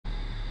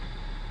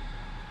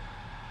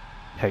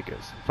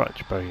Haggers,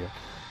 French per here.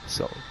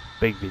 So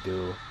big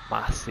video,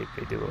 massive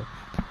video.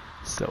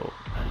 So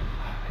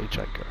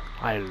Hitchhiker,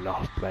 I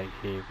love playing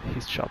him.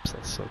 His chops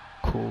are so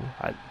cool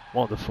and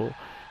wonderful.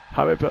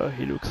 However,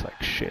 he looks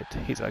like shit.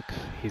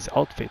 His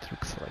outfit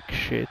looks like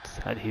shit,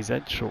 and his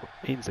intro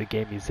in the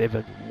game is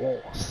even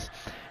worse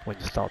when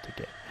you start the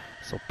game.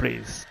 So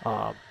please,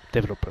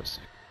 developers,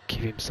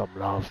 give him some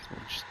love.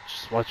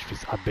 Just watch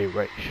this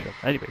aberration.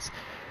 Anyways,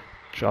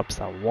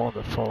 drops are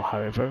wonderful.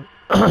 However,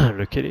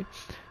 luckily,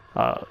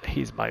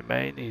 he's my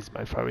main. He's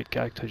my favorite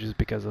character just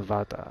because of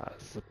that.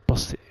 The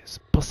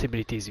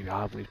possibilities you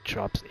have with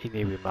drops in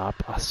every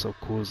map are so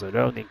cool. The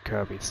learning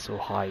curve is so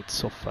high. It's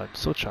so fun,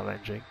 so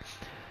challenging.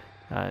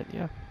 And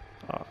yeah,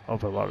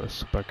 overall a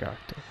super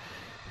character.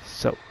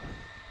 So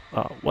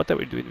what I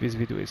will do in this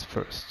video is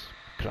first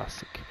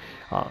classic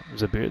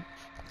the build,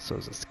 so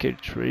the skill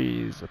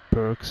trees, the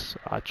perks,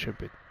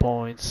 attribute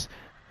points,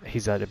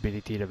 his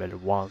ability level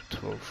 1,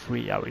 2, or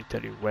 3. I will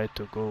tell you where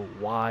to go,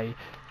 why,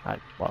 and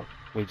well,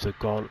 with the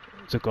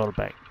goal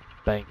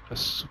bang, a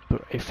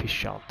super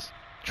efficient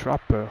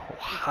trapper who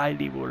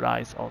highly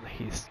relies on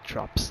his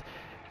traps,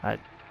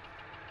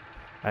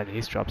 and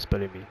his traps,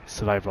 believe me,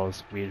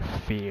 survivors will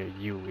fear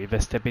you. If they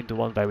step into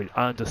one, they will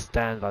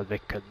understand that they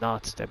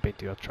cannot step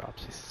into your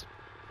traps. It's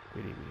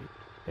really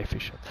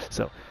efficient.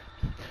 So,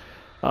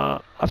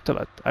 after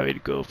that, I will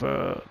go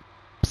over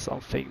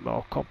something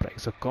more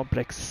complex, the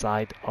complex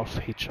side of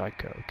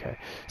Hitchhiker, okay?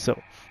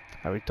 So,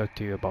 I will talk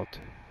to you about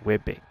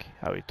webbing.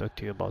 I will talk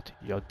to you about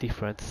your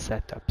different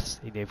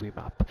setups in every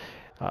map.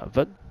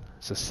 Then,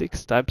 the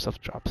 6 types of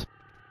traps.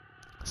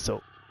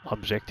 So,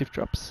 objective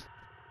traps,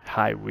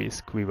 high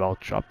risk reward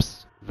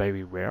traps,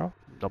 very rare,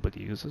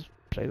 nobody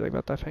plays like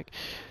that I think.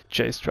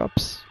 Chase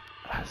traps,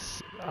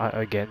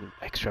 again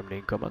extremely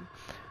uncommon.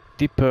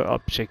 Deeper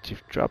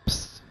objective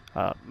traps,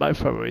 my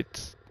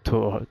favorite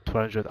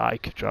 200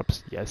 IQ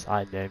traps, yes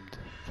I named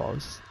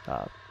those,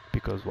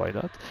 because why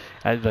not.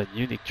 And then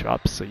unique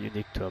traps, so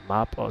unique to a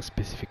map or a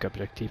specific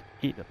objective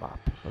in a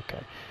map,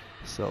 okay.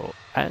 So,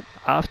 and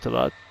after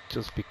that,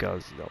 just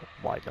because, you know,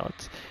 why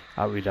not,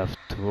 I will have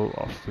 2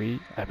 or 3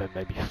 and then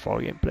maybe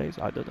 4 gameplays,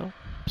 I don't know.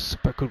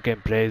 Super cool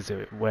gameplays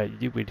where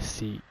you will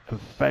see a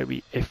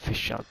very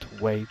efficient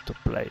way to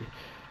play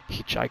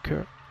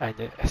Hitchhiker,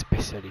 and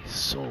especially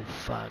so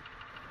fun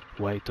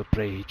way to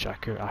play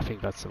Hitchhiker. I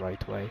think that's the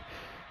right way.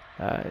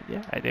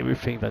 Yeah, and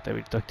everything that I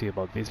will talk to you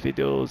about these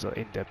videos, or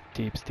in-depth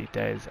tips,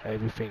 details,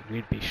 everything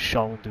will be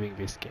shown during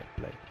this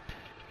gameplay,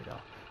 you know.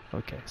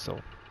 Okay, so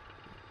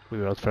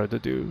without further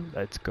ado,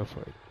 let's go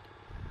for it.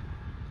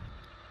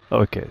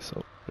 Okay,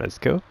 so let's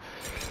go.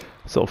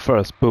 So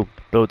first, boom,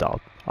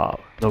 loadout.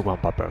 No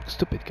grandpa perk,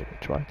 stupid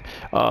glitch,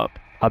 right?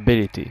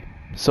 Ability.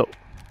 So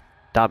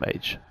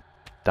damage,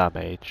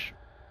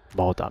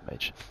 more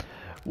damage.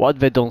 What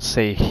they don't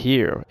say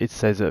here, it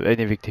says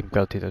any victim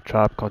caught in a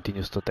trap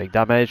continues to take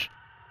damage.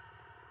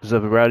 The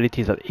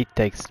reality is that it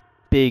takes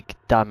big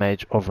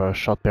damage over a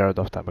short period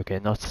of time, okay,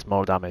 not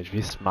small damage.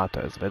 This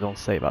matters. They don't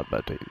say that,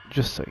 but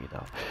just so you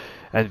know.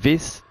 And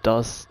this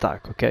does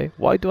stack, okay?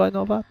 Why do I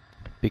know that?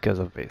 Because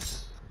of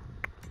this.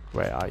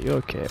 Where are you?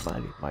 Okay,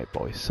 my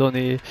boy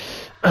Sony.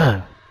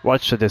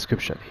 Watch the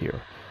description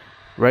here.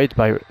 Rate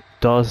by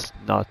does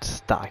not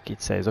stack,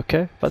 it says,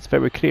 okay? That's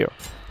very clear.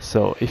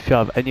 So if you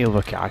have any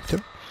other character,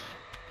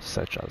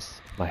 such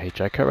as my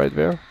Hitchhiker right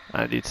there,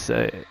 and it's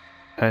you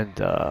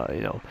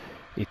know,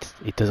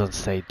 it doesn't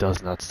say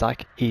does not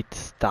stack, it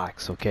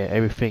stacks, okay?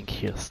 Everything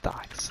here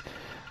stacks.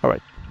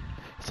 Alright.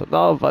 So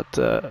now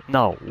that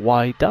now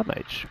why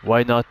damage?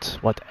 Why not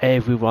what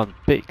everyone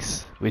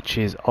picks, which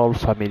is all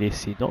family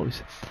C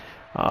noise?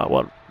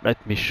 Well,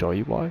 let me show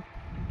you why.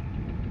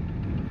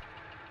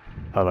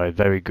 Alright,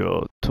 very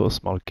good. 2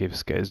 small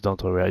keeps case,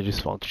 don't worry, I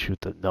just want you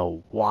to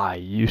know why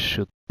you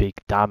should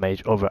pick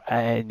damage over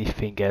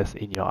anything else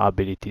in your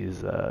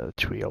abilities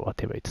tree or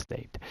whatever it's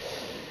named.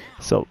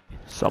 So,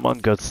 someone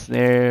got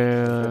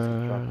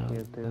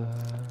snared.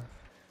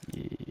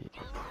 Yeah.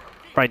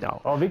 Right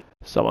now,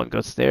 someone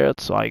got snared,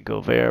 so I go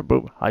there,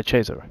 boom, I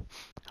chase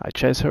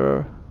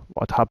her.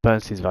 What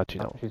happens is that, you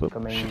know,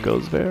 boom, she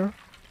goes there.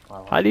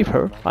 I leave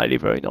her,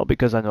 you know,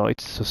 because I know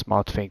it's a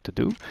smart thing to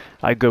do.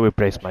 I go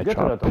replace my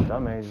trap.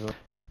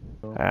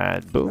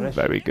 And boom,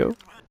 there we go.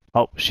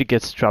 Oh, she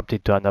gets trapped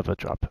into another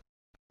trap.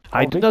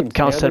 I do not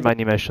cancel my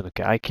animation,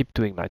 okay? I keep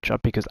doing my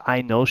trap because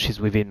I know she's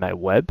within my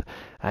web.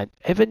 And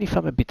even if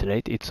I'm a bit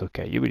late, it's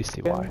okay. You will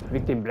see why.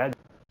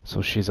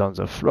 So she's on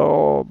the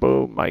floor,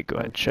 boom, I go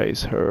and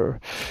chase her.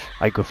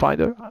 I go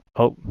find her.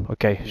 Oh,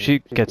 okay, she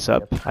gets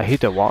up. I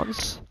hit her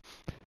once.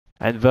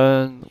 And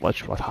then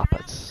watch what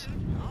happens.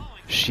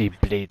 She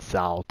bleeds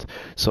out.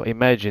 So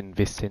imagine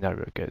this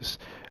scenario, guys.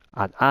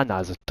 And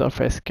Anna, the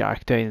toughest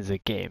character in the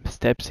game,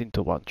 steps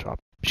into one trap.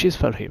 She's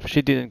fell here.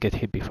 She didn't get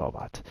hit before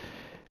that.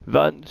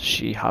 Then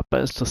she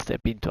happens to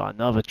step into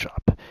another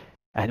trap.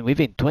 And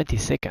within 20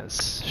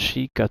 seconds,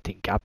 she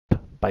cutting up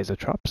by the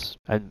traps,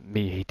 and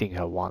me hitting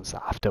her once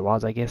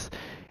afterwards, I guess.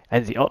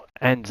 And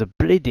the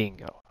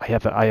bleeding, I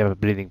have a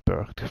bleeding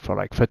perk for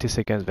like 30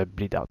 seconds. They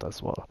bleed out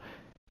as well.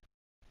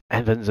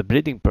 and then the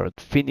bleeding bird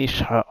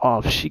finished her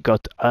off. She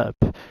got up,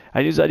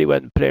 and usually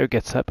when player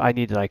gets up, I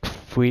need like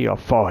 3 or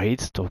 4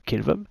 hits to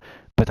kill them.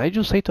 But I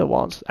just hit her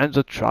once, and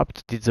the trap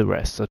did the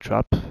rest. The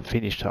trap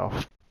finished her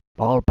off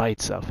all by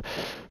itself.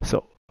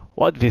 So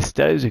what this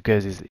tells you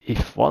guys is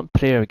if one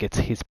player gets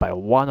hit by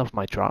one of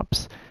my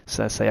traps,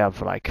 since I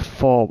have like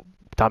 4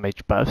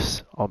 damage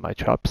buffs on my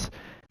traps,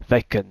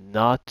 they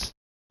cannot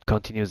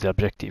continue the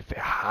objective. They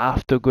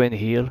have to go and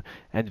heal,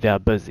 and they are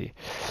busy.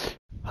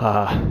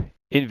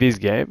 In this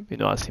game,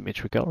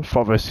 asymmetrical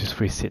 4 versus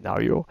 3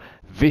 scenario,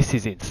 this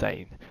is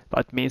insane.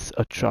 That means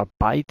a trap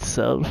by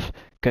itself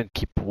can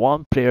keep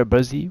one player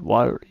busy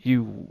while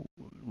you,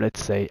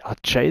 let's say, are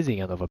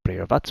chasing another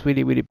player. That's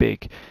really, really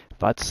big.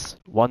 That's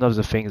one of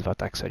the things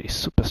that actually is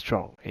super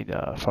strong in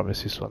a 4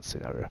 versus 1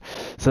 scenario.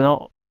 So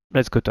now,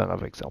 let's go to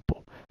another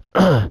example.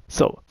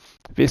 So,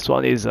 this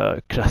one is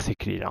a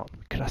classic Leland.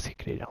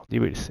 Classic Leland, you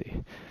will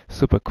see.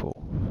 Super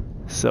cool.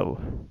 So,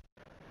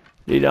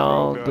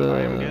 Leland,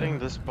 I am getting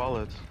this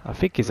bullet. I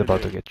think he's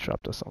about to get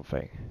trapped or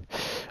something.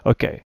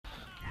 Okay.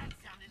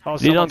 Oh,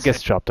 Leland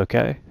gets trapped,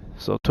 okay?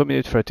 So 2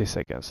 minutes 30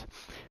 seconds.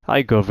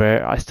 I go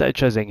there, I start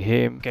chasing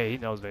him. Okay, he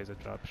knows there's a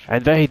trap.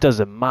 And then he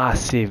does a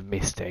massive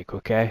mistake,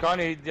 okay?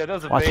 Connie, yeah,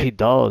 that's a What bait. he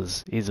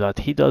does is that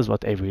he does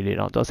what every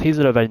Leland does. He's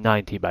level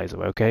 90 by the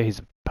way, okay?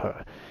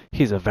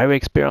 He's a very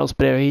experienced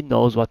player, he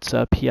knows what's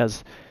up, he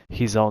has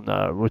his own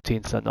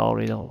routines and all,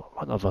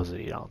 one of those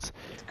Lelands.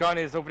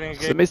 Connie is opening a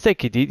So the gate.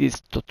 mistake he did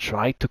is to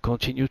try to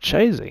continue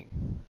chasing.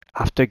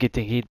 After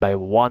getting hit by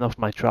one of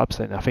my traps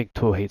and I think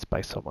 2 hits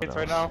by someone else.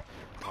 Right now.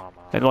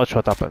 And watch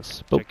what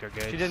happens. Boop. Check your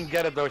gates. She didn't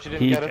get it though, she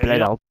didn't He get it.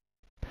 bled out.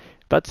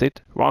 That's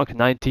it. Rank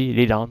 90,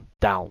 Leland,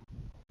 down.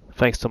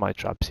 Thanks to my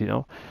traps,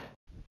 Yeah.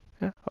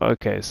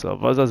 Okay, so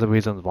those are the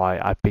reasons why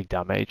I pick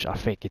damage. I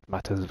think it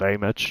matters very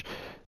much.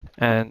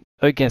 And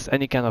against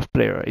any kind of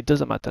player, it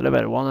doesn't matter.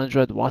 Level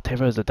 100,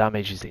 whatever, the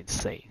damage is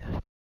insane.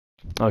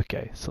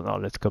 Okay, so now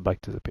let's go back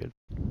to the build.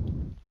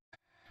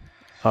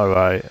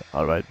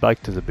 Alright,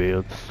 back to the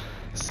build.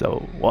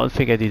 So, one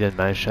thing I didn't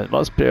mention,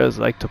 most players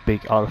like to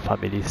pick all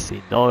families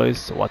see noise.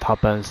 So what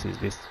happens is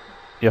this,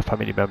 your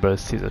family member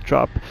sees a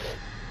trap.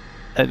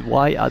 And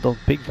why I don't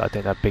pick that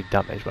and I pick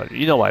damage? Well,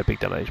 you know why I pick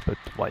damage, but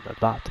why not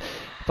that?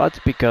 That's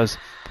because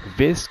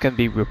this can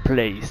be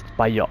replaced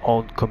by your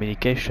own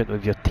communication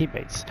with your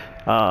teammates.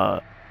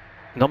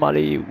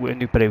 Normally, when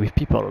you play with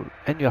people,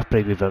 and you have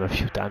played with them a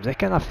few times, they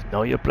kind of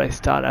know your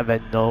playstyle and they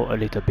know a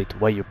little bit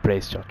where you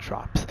place your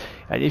traps.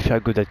 And if you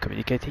are good at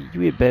communicating, you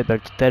will be able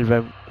to tell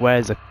them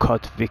where the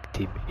caught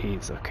victim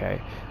is,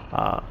 okay?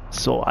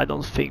 So I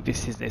don't think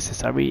this is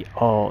necessary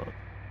or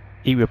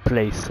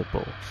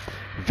irreplaceable.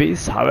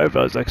 This,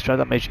 however, the extra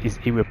damage is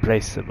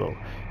irreplaceable.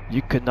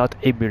 You cannot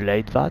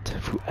emulate that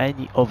through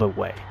any other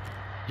way.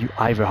 You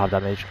either have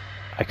damage,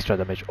 extra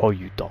damage, or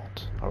you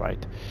don't,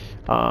 alright?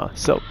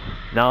 So,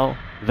 now,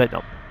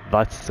 Venom.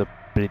 That's the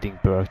bleeding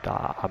bird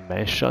I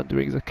mentioned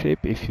during the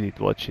clip. If you did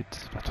watch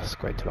it, that was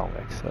quite long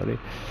actually.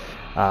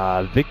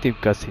 Victim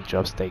cutscene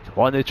jobs take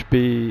 1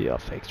 HP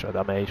of extra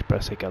damage per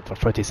second for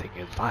 30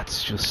 seconds.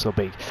 That's just so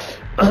big.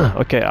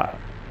 Okay,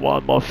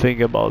 one more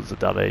thing about the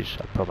damage.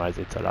 I promise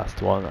it's the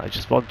last one. I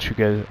want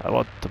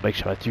to make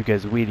sure that you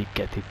guys really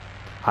get it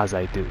as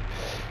I do.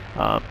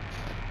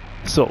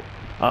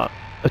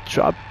 A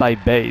trap by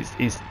base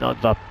is not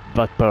that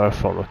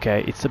powerful,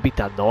 okay? It's a bit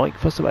annoying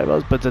for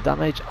survivors, but the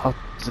damage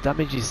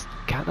is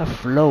kind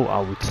of low,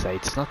 I would say.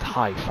 It's not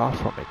high, far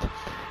from it.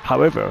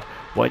 However,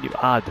 when you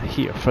add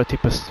here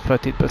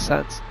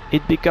 13%,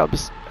 it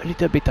becomes a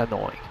little bit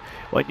annoying.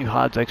 When you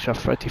add the extra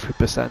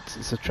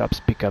 33%, the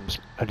traps becomes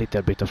a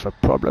little bit of a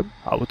problem,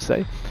 I would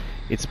say.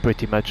 It's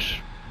pretty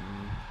much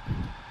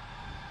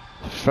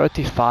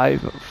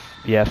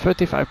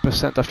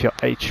 35% of your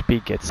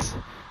HP gets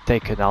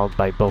taken out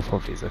by both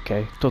of these,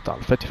 okay? Total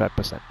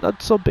 35%,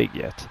 not so big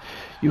yet.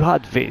 You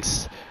had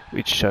this,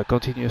 which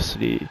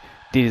continuously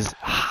deals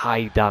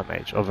high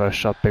damage over a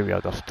short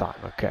period of time,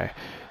 okay?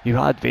 You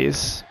had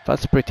this,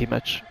 that's pretty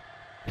much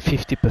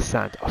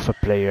 50% of a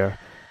player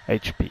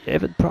HP,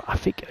 even I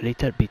think a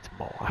little bit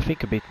more,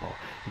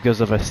 it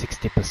goes over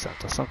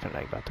 60% or something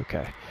like that,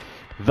 okay?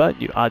 Then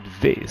you add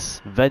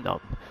this, Venom,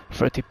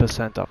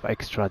 30% of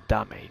extra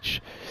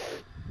damage.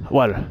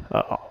 Well,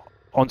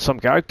 on some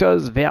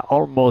characters, they are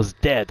almost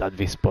dead at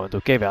this point,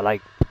 okay? They're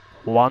like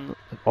 1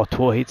 or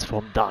 2 hits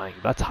from dying.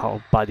 That's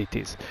how bad it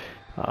is.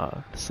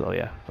 So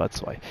yeah,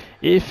 that's why.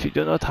 If you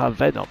do not have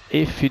Venom,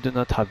 if you do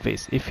not have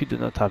this, if you do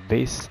not have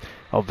this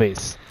or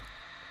this,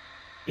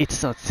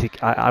 it's not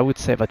I would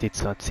say that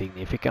it's not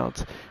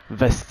significant.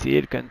 They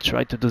still can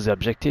try to do the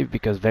objective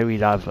because they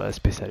will have,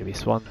 especially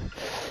this one,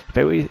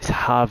 they will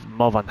have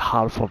more than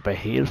half of the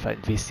health,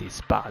 and this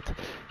is bad.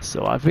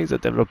 So I think the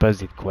developers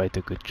did quite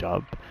a good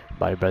job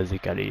by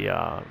basically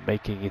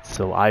making it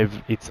so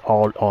it's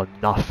all or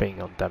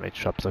nothing on damage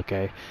traps,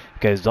 okay?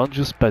 Guys, don't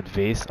just put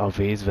this or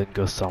this then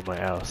go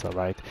somewhere else,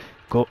 alright?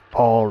 Go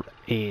all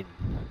in.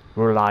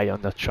 Rely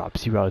on the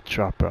traps. You are a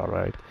trapper,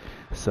 alright?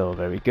 So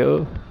there we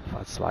go.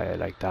 That's why I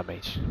like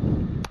damage.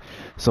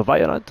 So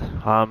violent.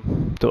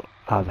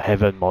 have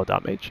even more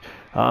damage.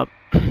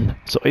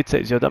 So it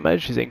says your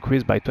damage is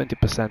increased by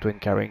 20% when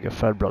carrying a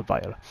full blood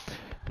vial.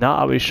 Now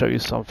I will show you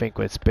something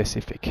quite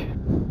specific.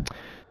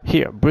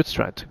 Here, Brute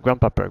Strength,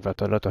 Grandpa perk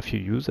that a lot of you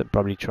use and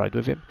probably tried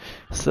with him.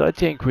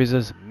 Slightly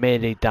increases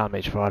melee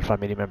damage for alpha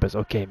melee members.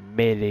 Okay,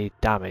 melee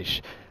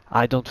damage.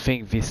 I don't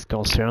think this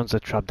concerns the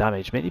trap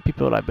damage. Many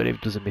people, I believe,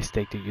 do the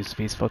mistake to use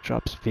this for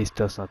traps. This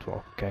does not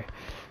work, okay?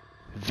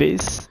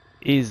 This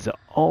is the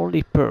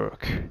only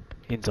perk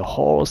in the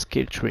whole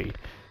skill tree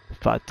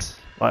that,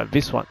 well,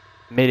 this one,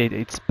 melee,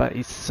 it's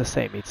the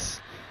same.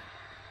 It's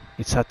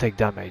attack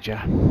damage,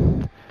 yeah.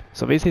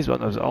 So this is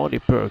one of the only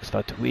perks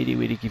that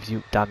really gives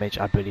you damage,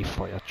 I believe,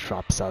 for your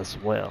traps as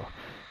well.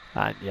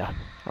 And yeah,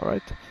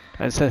 alright.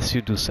 And since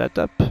you do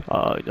setup,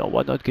 you know,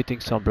 why not getting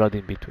some blood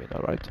in between,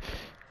 alright?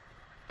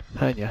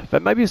 And yeah, there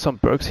might be some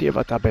perks here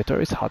that are better,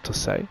 it's hard to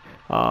say.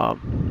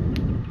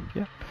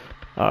 Yeah.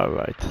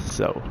 Alright,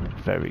 so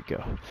there we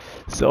go.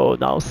 So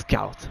now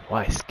Scout.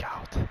 Why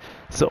Scout?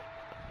 So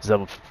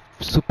the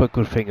super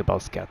cool thing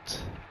about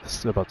Scout,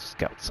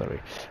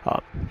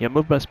 your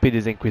movement speed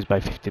is increased by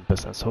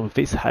 15%. So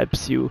this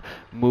helps you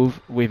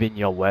move within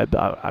your web.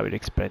 I will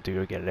explain to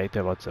you again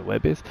later what the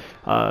web is.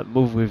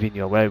 Move within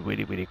your web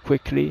really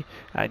quickly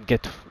and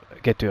get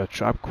to your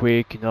trap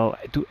quick. You know,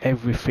 do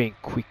everything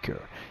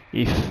quicker.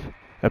 If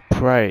a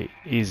prey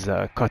is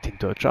caught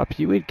into a trap,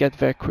 you will get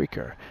there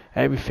quicker.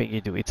 Everything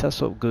you do, it's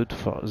also good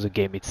for the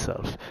game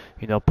itself.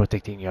 You know,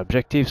 protecting your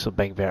objective, so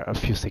being there a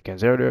few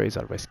seconds earlier is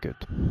always good.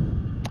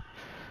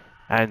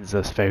 And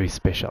the very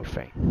special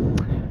thing.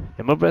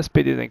 Your movement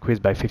speed is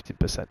increased by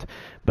 15%,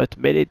 but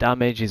melee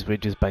damage is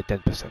reduced by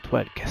 10%.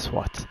 Well, guess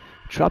what?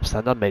 Traps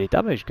are not melee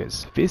damage,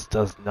 guys. This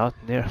does not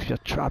nerf your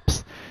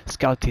traps.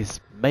 Scout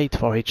is made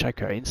for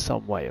Hitchhiker in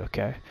some way,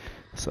 okay?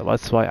 So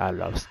that's why I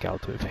love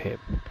Scout with him.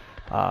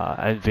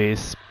 And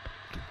this,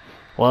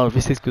 well,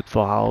 this is good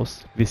for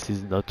house. This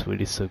is not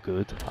really so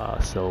good.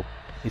 So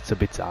it's a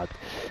bit sad.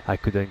 I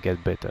couldn't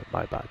get better,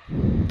 my bad.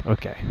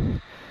 Okay.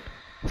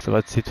 So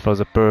that's it for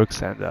the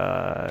perks and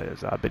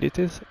the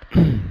abilities.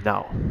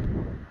 Now,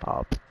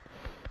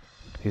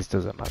 this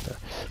doesn't matter.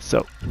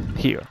 So,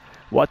 here,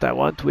 what I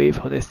want with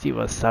Honesty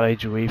was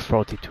Savagery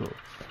 42.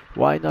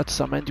 Why not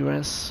some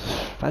Endurance?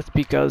 That's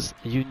because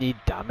you need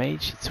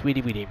damage. It's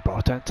really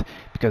important,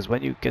 because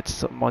when you get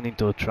someone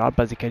into a trap,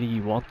 basically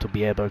you want to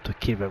be able to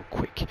kill them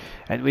quick.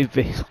 And with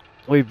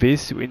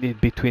this you need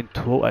between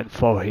 2 and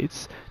 4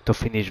 hits to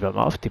finish them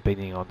off,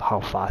 depending on how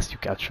fast you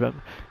catch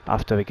them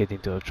after they get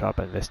into a trap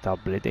and they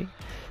start bleeding.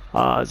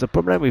 The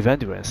problem with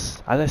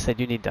Endurance, as I said,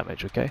 you need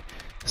damage, okay?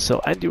 So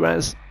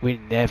Endurance will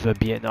never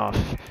be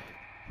enough.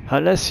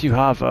 Unless you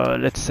have,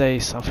 let's say,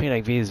 something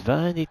like this,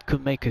 then it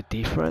could make a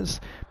difference,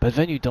 but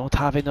then you don't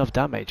have enough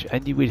damage,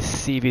 and you will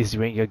see this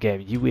during your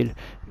game. You will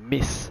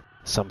miss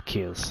some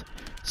kills.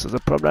 So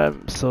the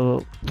problem,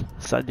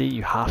 sadly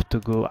you have to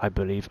go, I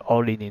believe,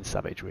 all in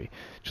Savagery,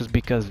 just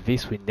because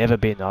this will never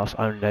be enough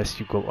unless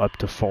you go up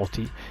to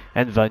 40,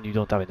 and then you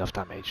don't have enough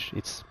damage,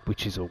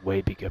 which is a way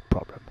bigger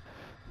problem.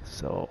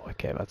 So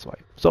okay, that's why.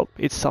 So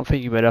it's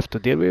something you will have to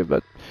deal with,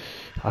 but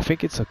I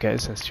think it's okay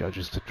since you're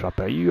just a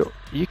trapper. You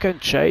can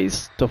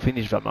chase to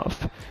finish them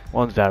off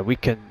once they're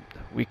weakened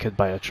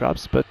by your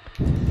traps, but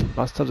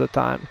most of the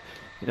time,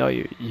 you know,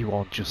 you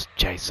won't just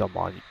chase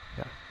someone.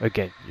 Yeah,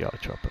 again, you're a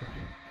trapper.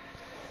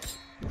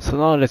 So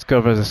now let's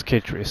cover the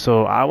skill tree.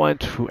 So I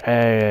went through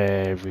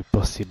every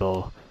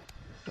possible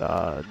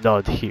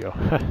node here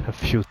a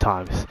few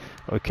times.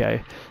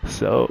 Okay,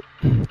 so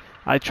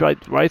I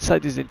tried. Right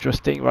side is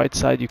interesting. Right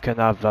side you can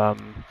have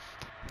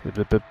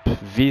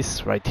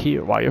this right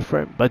here,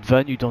 wireframe, but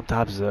then you don't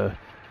have the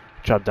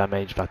trap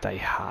damage that I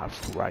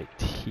have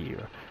right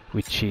here,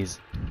 which is,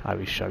 I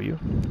will show you,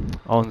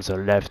 on the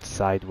left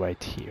side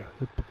right here.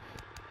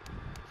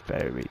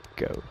 There we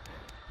go.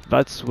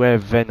 That's where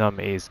Venom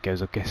is,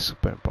 guys. Okay,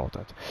 super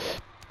important.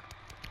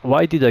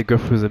 Why did I go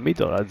through the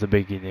middle at the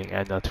beginning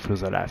and not through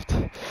the left?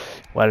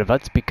 Well,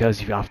 that's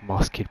because you have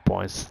more skill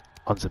points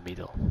on the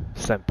middle.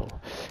 Simple.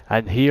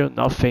 And here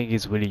nothing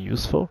is really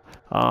useful.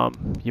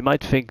 You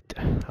might think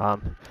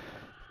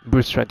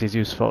Brute Strength is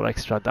useful for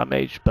extra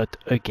damage, but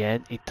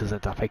again it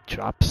doesn't affect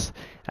traps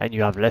and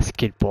you have less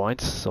skill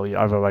points, so your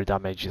overall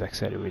damage is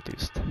actually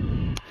reduced.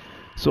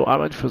 So I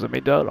went through the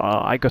middle.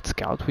 I got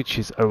Scout, which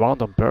is a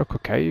random perk.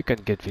 Okay, you can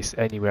get this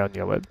anywhere on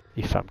your web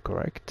if I'm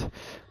correct.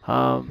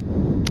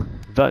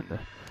 Then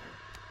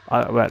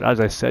well, as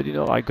I said, you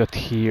know, I got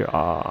here,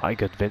 I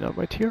got Venom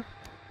right here,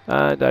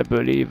 and I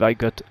believe I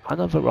got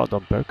another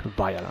random perk,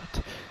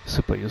 Violent,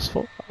 super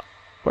useful,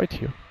 right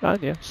here.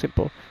 And yeah,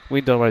 simple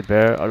window right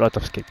there, a lot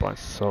of skill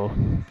points. So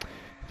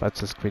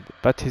that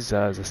is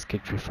the skill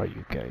tree for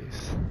you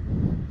guys.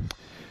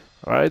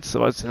 Alright, so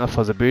that's enough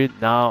for the build.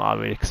 Now I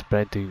will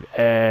explain to you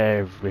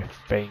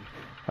everything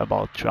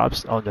about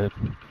traps on a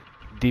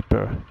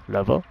deeper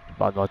level,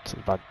 but not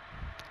that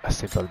a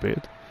simple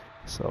build.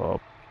 So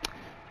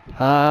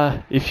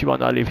if you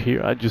wanna live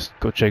here, just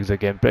go check the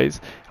gameplays.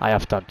 I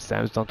have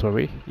timestamps, don't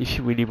worry. If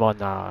you really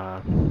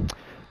wanna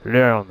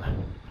learn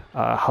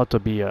how to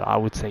be, I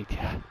would say,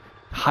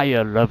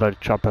 higher level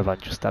trapper than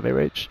just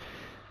average,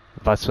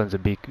 that's when the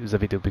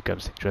video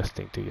becomes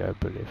interesting to you, I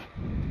believe.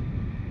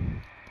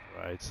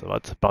 Right, so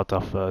that's part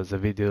of the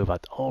video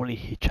that only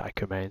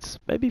hitchhiker mains,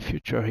 maybe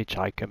future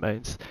hitchhiker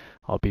mains,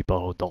 or people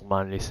who don't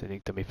mind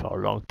listening to me for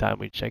a long time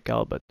will check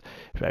out, but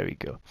there we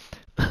go.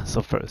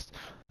 So first,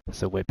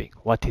 the webbing.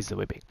 What is the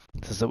webbing?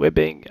 So the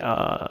webbing,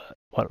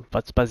 well,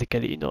 that's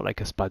basically, you know,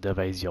 like a spider,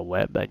 there is your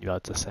web, and you're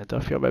at the center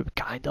of your web,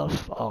 kind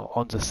of, or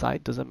on the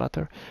side, doesn't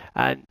matter.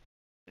 And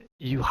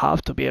you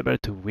have to be able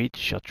to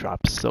reach your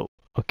traps. So,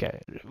 okay,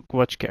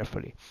 watch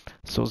carefully.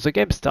 So the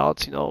game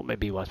starts, you know,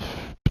 maybe what,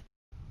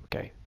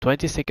 okay,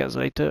 20 seconds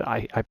later,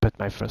 I put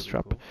my first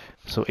trap.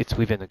 So it's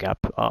within a gap.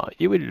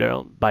 You will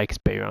learn by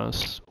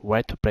experience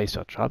where to place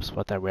your traps,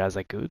 what areas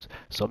are good.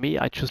 So me,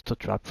 I choose to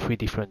trap 3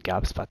 different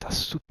gaps that are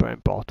super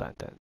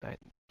important and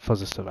for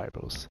the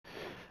survivors.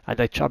 And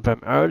I trap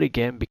them early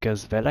game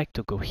because they like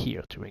to go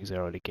here during the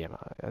early game.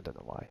 I don't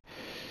know why.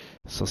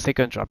 So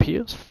second trap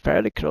here is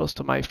fairly close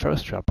to my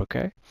first trap,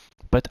 okay?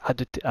 But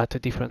at a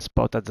different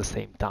spot at the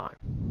same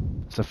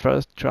time. So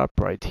first trap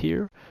right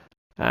here,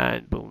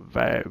 and boom,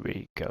 there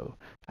we go.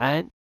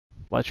 And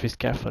watch this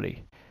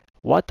carefully.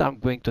 What I'm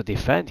going to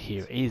defend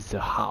here is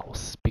the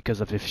house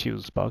because of the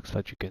fuse box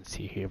that you can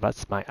see here.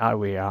 That's my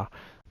area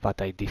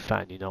that I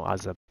defend, you know,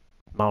 as a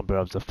member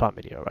of the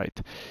family, alright?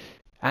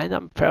 And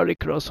I'm fairly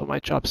close to my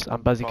traps.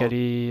 I'm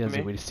basically, as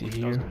you will see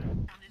here,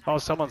 Oh,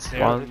 someone's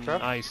there. 1,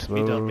 Nice.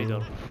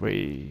 Middle.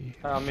 3,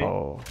 Me.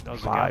 4, That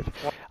was a 5.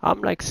 gap.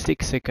 I'm like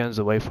 6 seconds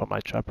away from my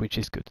trap, which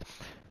is good.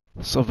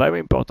 So very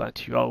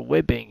important, your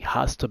webbing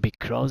has to be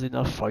close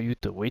enough for you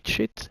to reach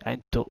it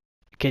and to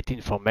get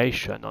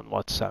information on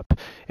what's up.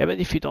 Even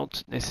if you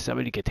don't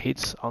necessarily get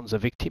hits on the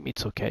victim,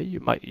 it's okay. You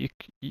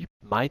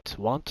might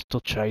want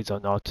to chase or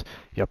not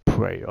your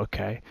prey,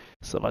 okay?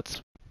 So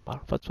that's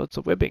what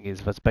the webbing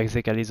is. That's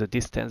basically the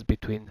distance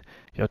between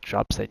your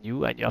traps and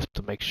you have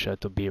to make sure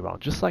to be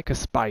around. Just like a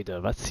spider,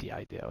 that's the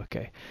idea,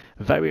 okay?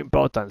 Very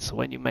important. So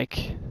when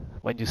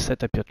you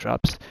set up your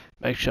traps,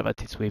 make sure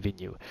that it's within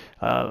you.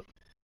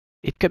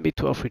 It can be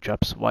 2 or 3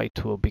 traps. Why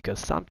 2? Because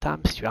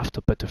sometimes you have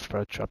to put a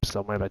third trap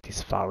somewhere that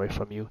is far away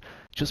from you,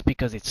 just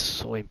because it's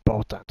so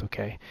important,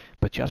 okay?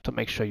 But you have to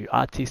make sure you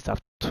at least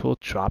have 2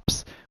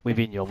 traps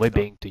within your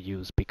webbing to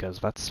use, because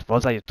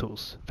those are your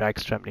tools. They're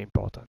extremely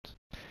important.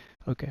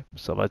 Okay,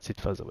 so that's it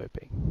for the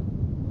webbing.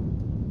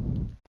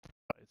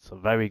 Right, so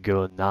very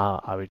good. Now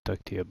I will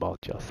talk to you about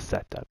your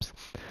setups.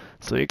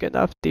 So you can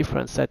have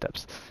different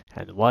setups.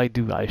 And why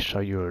do I show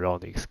you a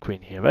loading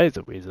screen here? There is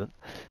a reason.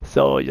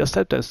 So your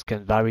setups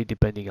can vary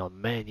depending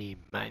on many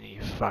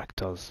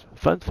factors.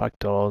 Fun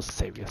factors,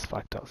 serious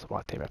factors,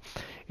 whatever.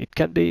 It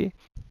can be,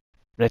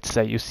 let's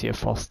say you see a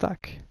 4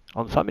 stack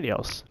on family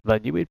house,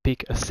 then you will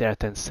pick a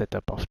certain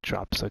setup of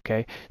traps,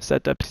 okay?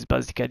 Setups is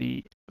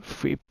basically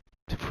three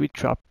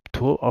trap,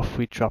 2 or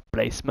 3 trap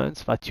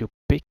placements that you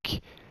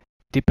pick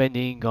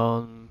depending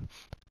on,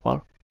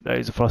 well, there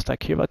is a 4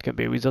 stack here. That can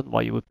be a reason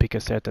why you would pick a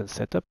certain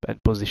setup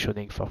and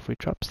positioning for 3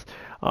 traps.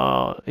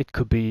 It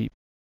could be,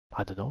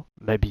 I don't know,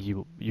 maybe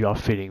you are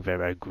feeling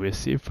very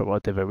aggressive for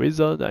whatever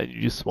reason and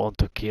you just want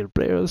to kill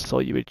players, so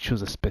you will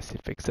choose a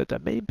specific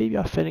setup. Maybe you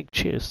are feeling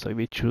chill, so you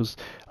will choose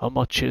a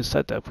more chill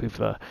setup with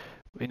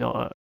you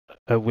know,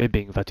 a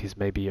webbing that is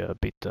maybe a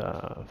bit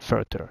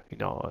further, you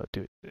know,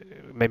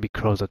 maybe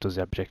closer to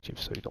the objective,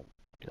 so you don't,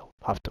 you know,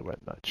 have to run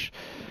much.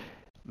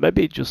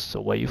 Maybe just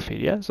the way you feel,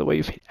 yeah, the way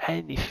you feel.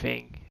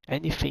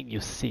 Anything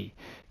you see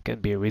can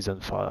be a reason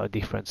for a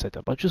different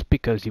setup, but just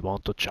because you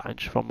want to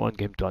change from one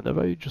game to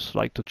another, you just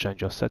like to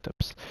change your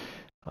setups,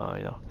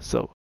 you know.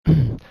 So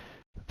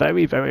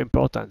very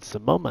important. The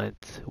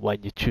moment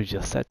when you choose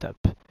your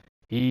setup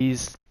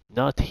is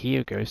not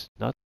here, guys.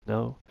 Not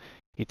no.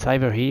 It's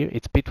either here.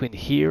 It's between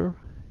here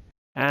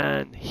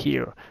and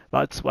here.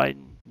 That's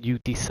when you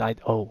decide.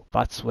 Oh,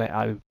 that's where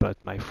I will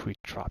put my 3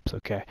 traps.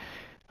 Okay.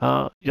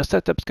 Your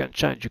setups can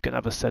change. You can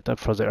have a setup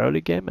for the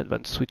early game and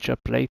then switch up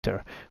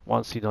later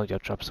once you know your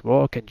traps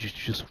work, and you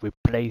just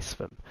replace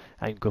them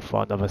and go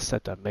for another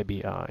setup, maybe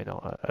you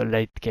know, a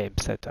late game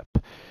setup.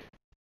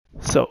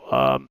 So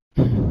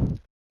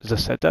the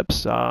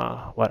setups,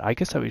 well, I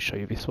guess I will show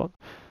you this one,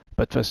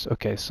 but first,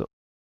 okay, so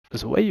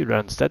the way you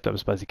learn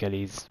setups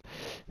basically is,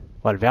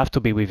 well, they have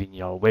to be within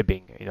your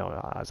webbing, you know,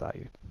 as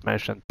I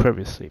mentioned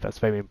previously. That's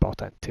very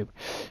important too.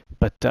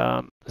 But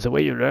the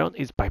way you learn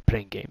is by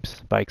playing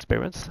games, by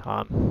experience.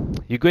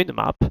 You go in the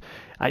map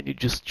and you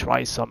just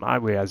try some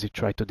areas. You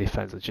try to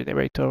defend the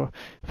generator,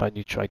 then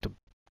you try to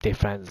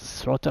defend the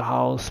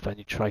slaughterhouse, then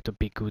you try to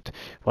be good.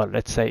 Well,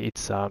 let's say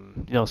it's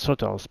you know,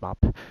 slaughterhouse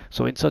map.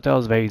 So in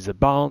slaughterhouse there is a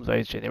barn, there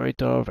is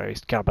generator, there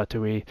is car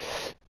battery.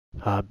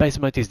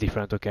 Basement is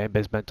different, okay?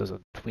 Basement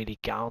doesn't really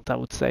count, I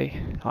would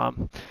say.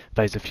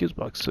 There is a fuse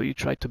box, so you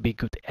try to be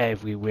good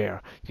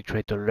everywhere. You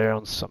try to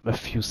learn a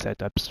few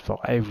setups for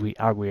every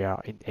area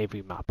in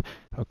every map.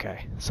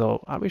 Okay,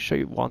 so I will show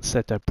you one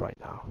setup right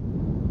now.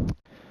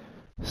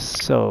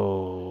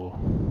 So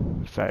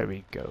there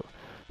we go.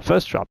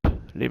 First trap,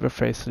 lever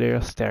face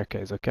layer,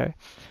 staircase, okay?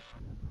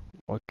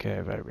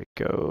 Okay, there we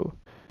go.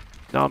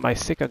 Now my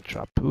second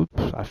trap.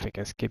 Oops, I think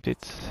I skipped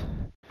it.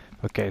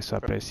 Okay, so I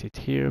place it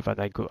here, then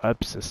I go up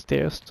the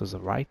stairs to the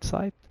right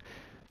side.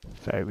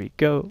 There we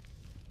go.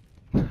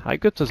 I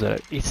go to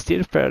the. It's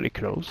still fairly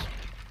close.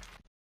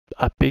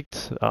 I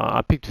picked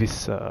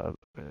this.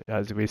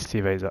 As we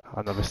see, there is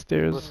another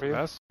stairs.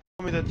 Yes.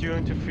 Tell me that you're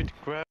into free to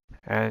grab.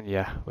 And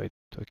yeah, wait.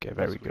 Okay,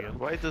 there we That's go. weird.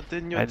 Why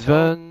didn't you And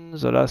tell me? then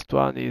the last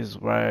one is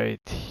right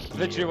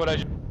Literally here. what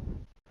I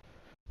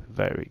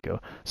There we go.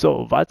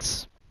 So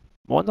that's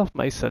one of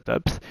my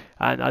setups,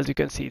 and as you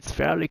can see, it's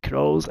fairly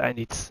close, and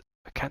it's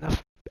kind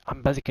of.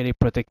 I'm basically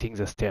protecting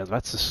the stairs.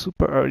 That's a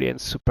super early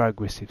and super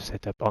aggressive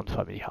setup on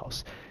Family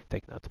House.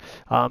 Take note.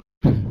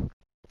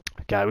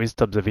 Okay, I will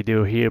stop the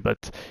video here,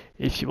 but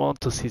if you want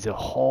to see the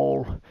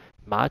whole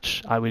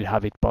match, I will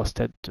have it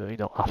posted,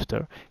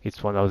 after.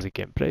 It's one of the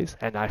gameplays,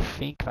 and I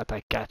think that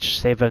I catch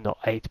 7 or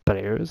 8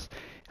 players,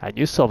 and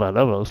you saw the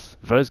levels.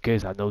 Those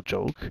guys are no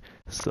joke.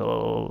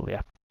 So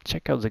yeah,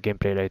 check out the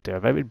gameplay later.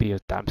 There will be a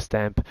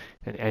timestamp,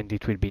 and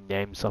it will be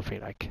named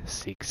something like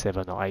 6,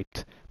 7, or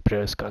 8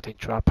 players caught in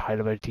trap, high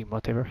level team,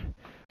 whatever.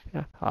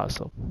 Yeah,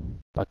 so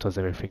that was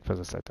everything for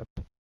the setup.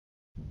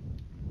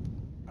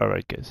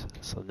 Alright guys,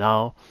 so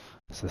now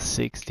the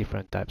 6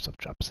 different types of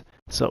traps.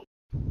 So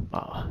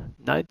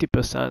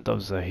 90%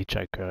 of the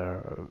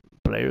Hitchhiker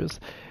players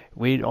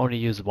will only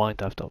use one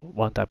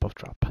type of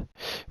trap,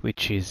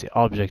 which is the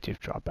objective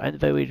trap, and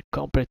they will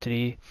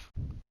completely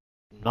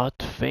not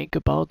think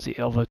about the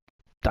other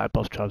type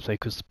of traps they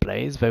could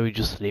place. They will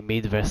just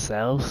limit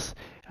themselves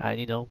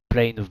and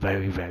play in a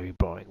very, very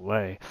boring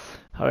way.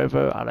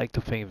 However, I like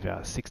to think there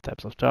are 6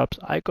 types of traps.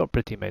 I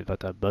completely made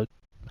that up, but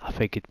I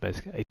think it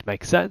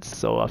makes sense,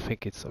 so I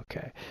think it's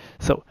okay.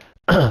 So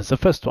the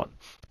first one,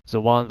 the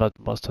one that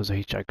most of the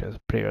Hitchhiker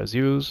players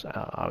use,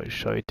 I will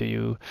show it to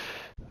you.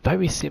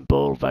 Very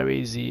simple, very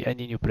easy.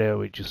 Any new player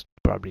will just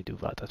probably do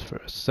that at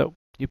first. So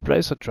you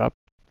place a trap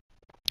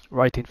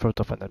right in front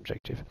of an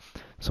objective.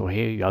 So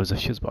here you have the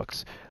fuse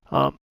box.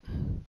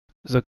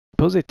 The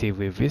positive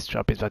with this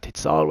trap is that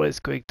it's always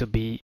going to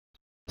be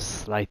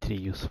slightly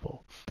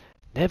useful.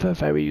 Never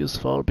very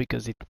useful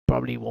because it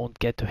probably won't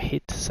get a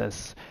hit,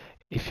 since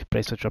if you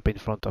place a trap in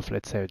front of,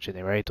 let's say, a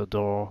generator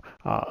door,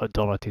 a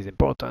door that is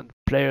important,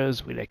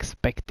 players will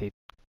expect it,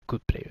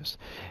 good players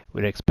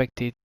will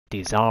expect it,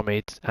 disarm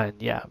it, and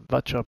yeah,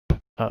 that trap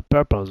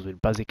purpose will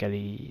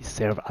basically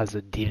serve as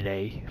a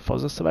delay for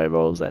the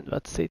survivors, and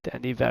that's it.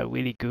 And if they're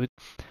really good,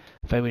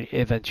 they will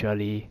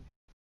eventually,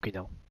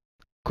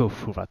 go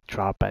through that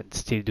trap and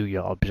still do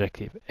your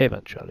objective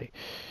eventually.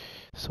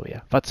 So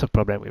yeah, that's a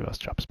problem with those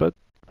traps, but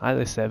as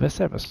I said, they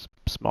serve a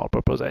small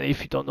purpose, and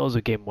if you don't know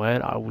the game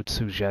well, I would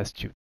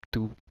suggest you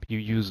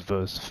use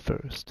those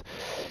first.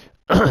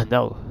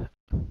 Now,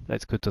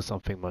 let's go to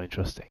something more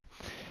interesting.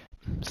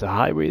 The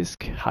high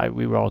risk, high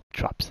reward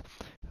traps.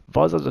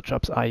 Those are the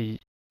traps I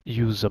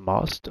use the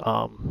most.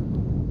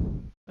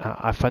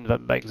 I find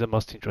them like the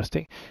most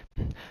interesting.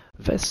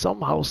 They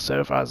somehow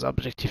serve as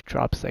objective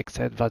traps,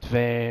 except that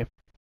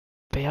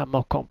they are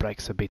more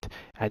complex a bit,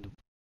 and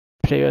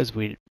players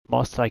will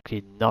most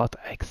likely not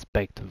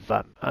expect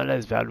them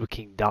unless they are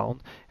looking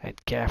down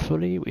and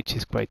carefully, which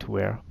is quite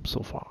rare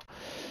so far.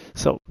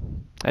 So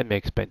let me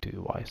explain to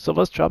you why. So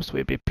those traps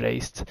will be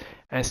placed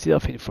instead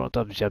of in front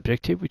of the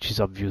objective, which is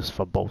obvious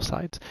for both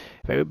sides.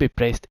 They will be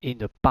placed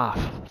in a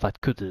path that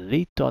could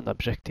lead to an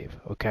objective,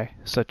 okay,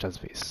 such as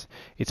this.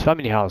 It's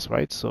family house,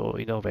 right? So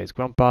there's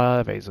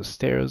grandpa, there's the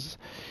stairs,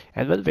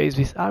 and then there's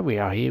this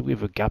area here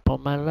with a gap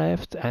on my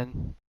left,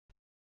 and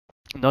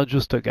not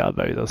just a gap,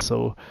 there is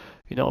also,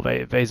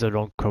 there's a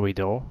long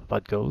corridor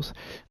that goes.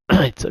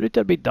 It's a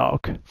little bit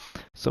dark,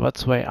 so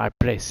that's where I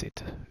place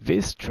it.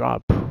 This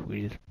trap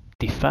will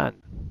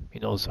defend,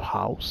 the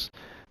house.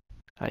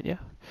 And yeah,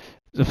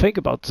 the thing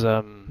about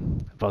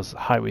those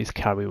high-risk,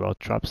 high-reward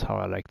traps, how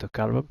I like to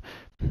call them,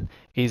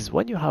 is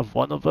when you have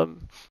one of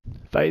them,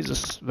 there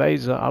is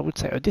I would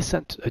say a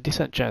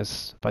decent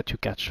chance that you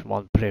catch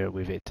one player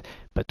with it.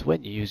 But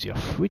when you use your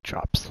 3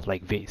 traps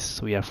like this,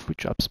 so you have 3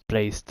 traps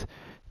placed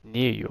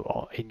near you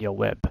or in your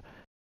web,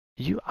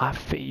 you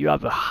have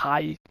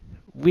a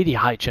really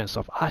high chance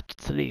of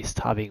at least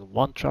having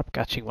one trap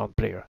catching one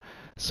player.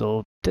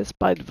 So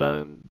despite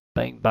them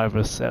being by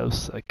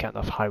themselves a kind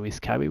of high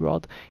risk, high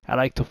reward, I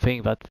like to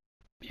think that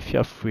if you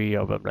have 3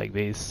 of them like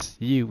this,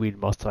 you will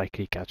most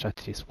likely catch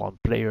at least one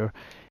player,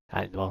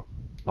 and well,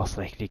 most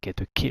likely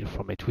get a kill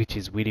from it, which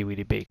is really,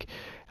 really big.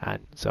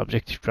 And the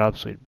objective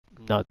traps will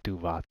not do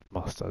that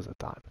most of the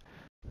time.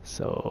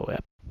 So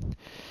yeah.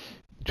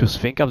 Just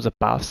think of the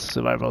paths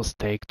survivors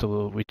take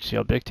to reach the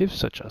objective,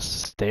 such as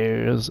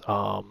stairs,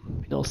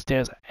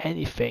 stairs,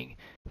 anything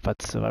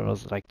that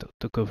survivors like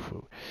to go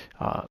through.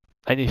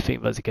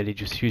 Anything, basically,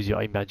 just use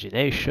your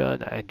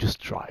imagination and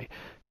just try.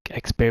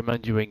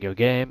 Experiment during your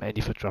game, and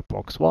if a trap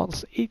works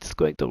once, it's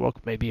going to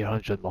work maybe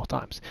 100 more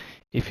times.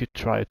 If you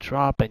try a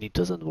trap and it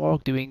doesn't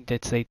work during,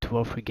 let's say, 2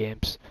 or 3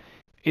 games,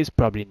 it's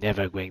probably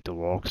never going to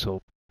work,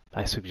 so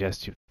I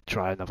suggest you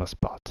try another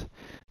spot.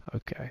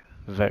 Okay,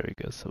 very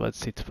good. So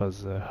that's it for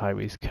the high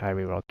risk, high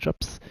reward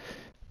traps.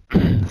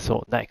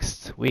 So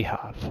next we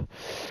have,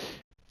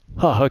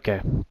 oh,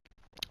 okay.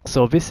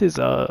 So this is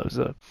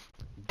the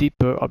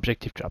deeper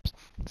objective traps.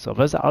 So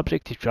those are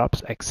objective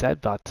traps,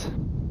 except that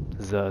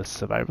the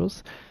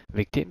survivors,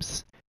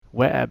 victims,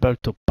 were able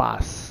to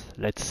pass,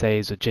 let's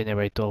say, the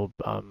generator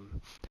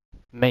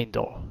main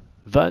door.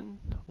 Then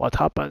what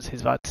happens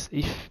is that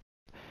if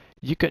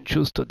you can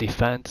choose to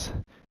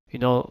defend,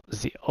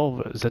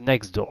 the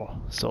next door.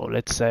 So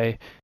let's say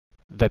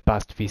they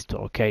passed this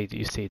door. Okay,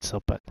 you see it's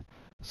open.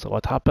 So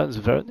what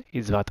happens then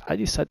is that I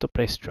decide to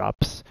place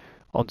traps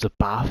on the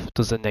path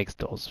to the next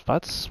doors.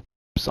 That's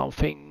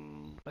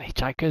something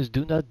hitchhikers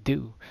do not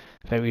do.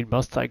 They will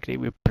most likely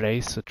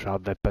replace the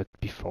trap they put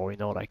before,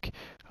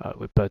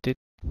 we put it.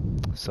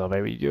 So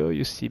there we go,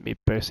 you see me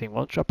placing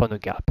one trap on a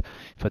gap.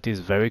 That is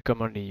very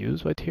commonly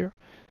used right here.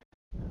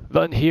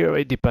 Then here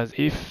it depends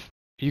if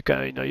you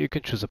can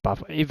choose a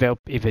path. If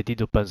they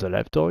did open the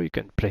left door, you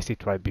can place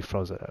it right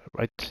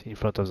in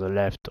front of the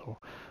left door.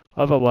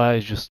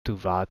 Otherwise, just do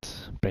that.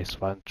 Place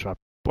one trap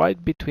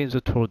right between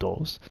the two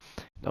doors.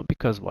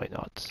 Because why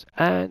not?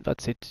 And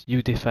that's it.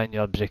 You define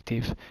your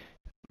objective.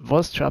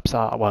 Those traps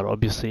are, well,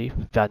 obviously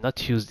they are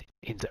not used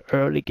in the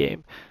early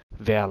game.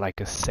 They are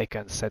like a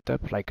second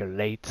setup, like a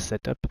late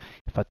setup.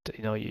 But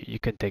you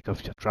can take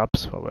off your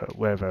traps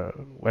wherever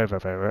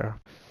they were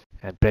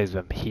and place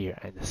them here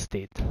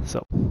instead.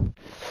 So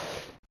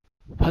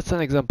that's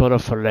an example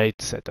of a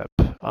late setup.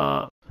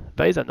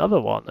 There is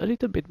another one, a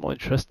little bit more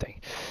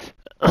interesting.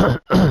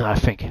 I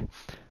think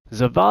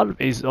the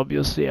valve is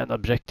obviously an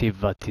objective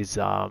that is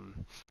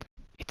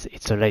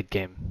it's a late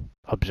game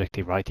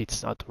objective, right?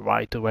 It's not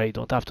right away. You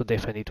don't have to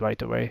defend it right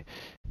away.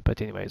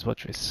 But anyways,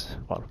 watch this.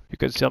 Well, you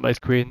can see on my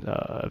screen,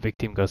 a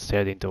victim got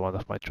stared into one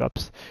of my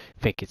traps.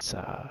 I think it's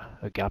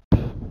a gap.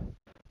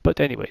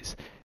 But anyways,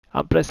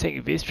 I'm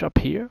placing this trap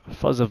here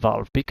for the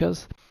valve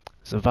because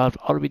the valve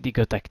already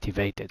got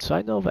activated. So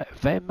I know that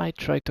they might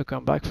try to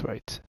come back for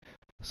it.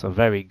 So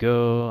there we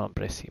go, I'm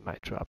placing my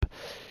trap.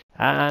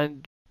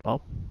 And,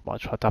 well,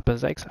 watch what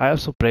happens next. I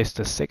also placed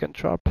the second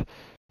trap.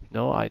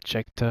 I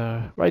checked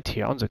right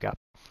here on the gap.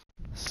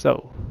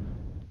 So,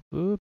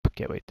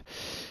 okay, wait.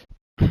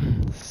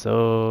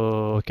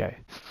 So, okay.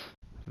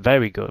 There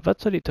we go.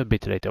 That's a little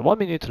bit later. 1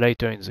 minute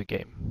later in the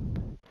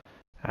game.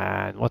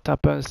 And what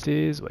happens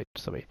is, wait,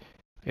 sorry.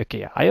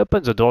 Okay, I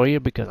open the door here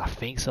because I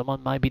think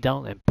someone might be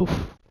down, and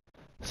poof,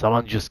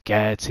 someone just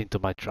gets into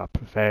my trap.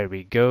 There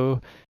we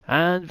go.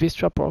 And this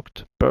trap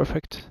worked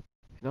perfect.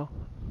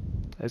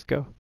 Let's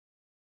go.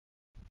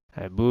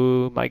 And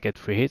boom, I get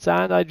 3 hits,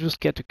 and I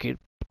just get to kill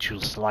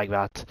just like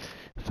that,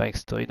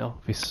 thanks to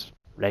this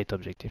late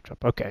objective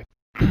trap. Okay.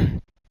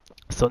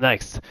 So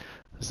next,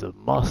 the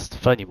most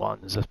funny one,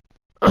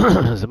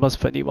 the most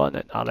funny one,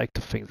 and I like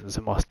to think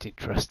the most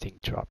interesting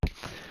trap.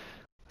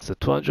 The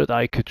 200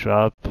 IQ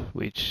trap,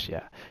 which,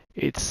 yeah,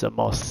 it's the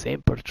most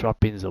simple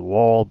trap in the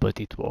world, but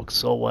it works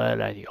so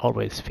well and you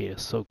always feel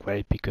so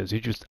great because you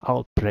just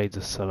outplay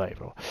the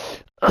survivor.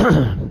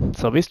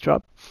 So this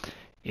trap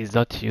is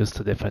not used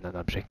to defend an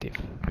objective.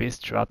 This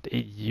trap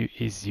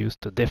is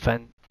used to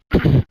defend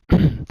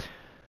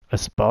a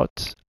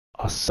spot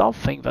or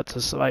something that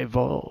the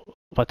survivor,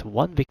 that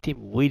one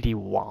victim really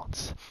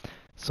wants.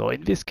 So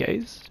in this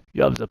case,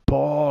 you have the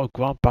poor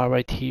grandpa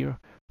right here,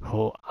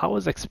 who I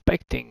was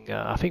expecting,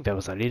 I think there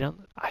was a lead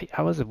on.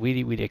 I was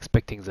really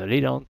expecting the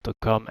lead on to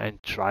come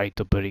and try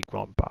to bully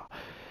grandpa.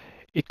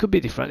 It could be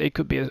different. It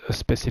could be a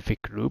specific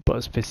loop or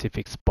a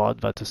specific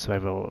spot that the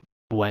survivor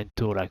went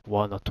to like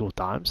 1 or 2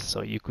 times.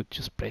 So you could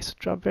just place a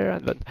trap there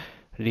and then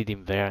lead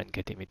him there and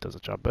get him into the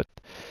trap. But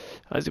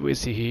as we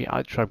see here,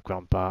 I trap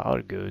grandpa,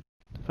 all good.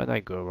 Then I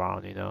go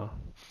around,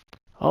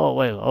 Oh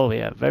well, oh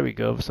yeah, there we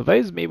go. So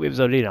there's me with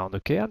the lead on,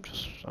 okay? I'm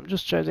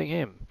just chasing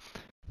him.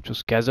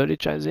 Just casually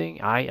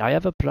chasing. I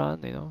have a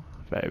plan,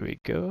 There we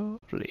go.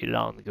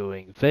 Leland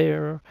going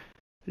there.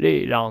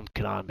 Leland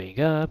climbing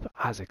up,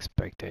 as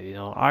expected,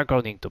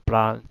 according to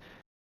plan.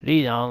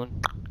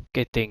 Leland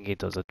getting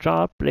into the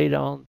trap.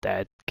 Leland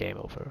dead. Game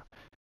over.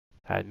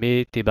 And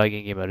me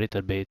teabagging him a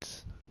little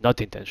bit. Not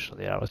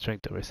intentionally. I was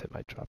trying to reset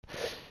my trap.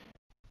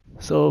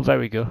 So there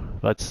we go.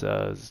 That's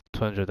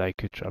 200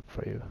 IQ trap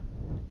for you.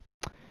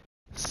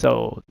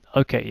 So,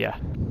 okay, yeah.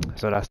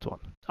 The last one.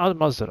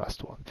 Almost the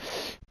last one.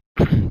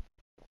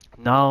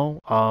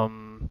 Now,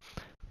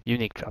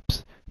 unique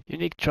traps.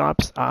 Unique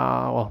traps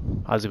are, well,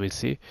 as you will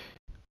see,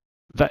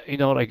 that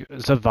like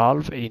the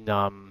valve in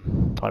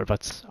well,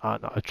 that's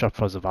a trap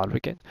for the valve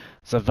again.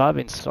 The valve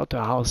in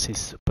slaughterhouse is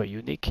super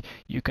unique.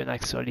 You can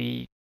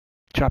actually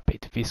trap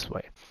it this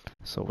way.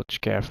 So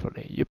watch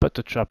carefully. You put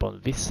a trap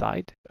on this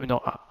side.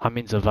 I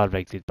mean the valve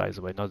exit, by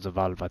the way, not the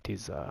valve that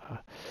is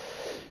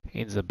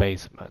in the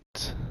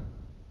basement.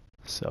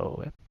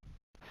 So.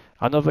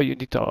 Another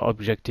unique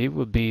objective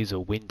would be the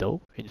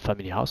window in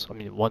family house. I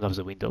mean, one of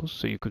the windows.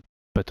 So you could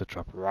put a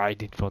trap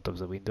right in front of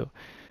the window.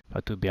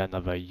 That would be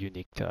another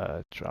unique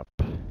trap.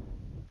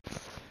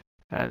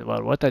 And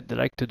well, what I'd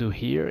like to do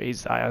here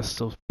is I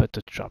also put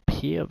a trap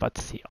here.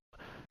 That's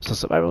So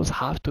survivors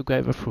have to go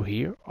either through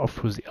here or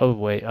through the other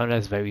way,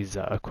 unless there is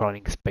a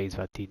crawling space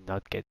that did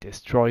not get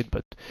destroyed,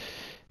 but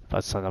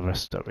that's another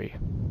story.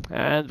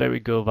 And there we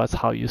go, that's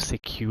how you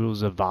secure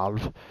the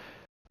valve.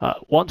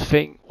 One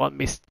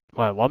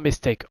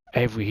mistake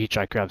every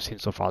hitchhiker I've seen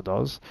so far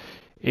does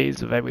is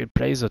they will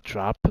place a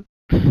trap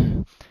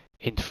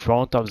in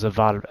front of the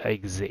valve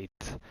exit.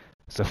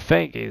 The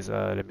thing is,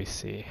 let me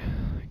see.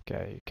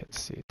 Okay, you can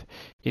see it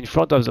in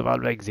front of the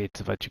valve exit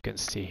that you can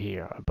see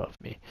here above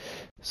me.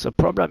 The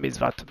problem is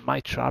that my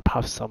trap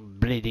has some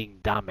bleeding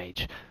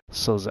damage,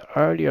 so the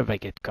earlier they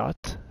get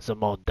caught, the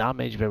more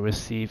damage they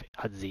receive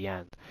at the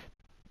end.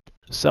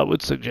 So I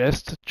would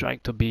suggest trying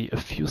to be a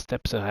few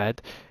steps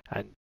ahead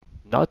and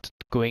not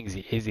going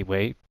the easy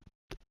way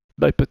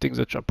by putting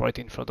the trap right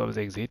in front of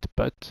the exit,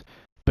 but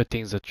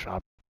putting the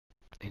trap,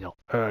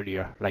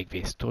 earlier like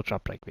this, two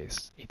trap like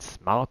this. It's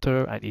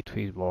smarter and it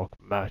will work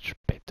much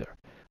better.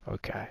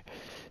 Okay,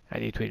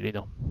 and it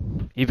will,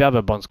 if you have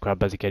a bounce crab,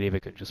 basically we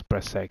can just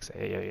press X,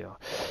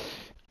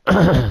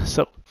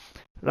 So,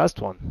 last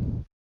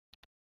one,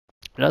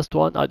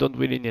 I don't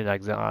really need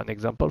an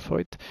example for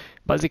it.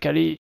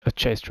 Basically, a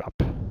chase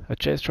trap.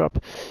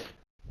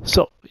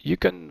 So you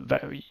can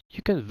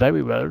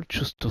very well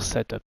choose to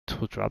set up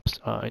two traps,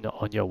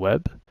 on your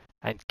web,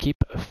 and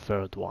keep a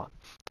third one.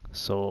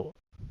 So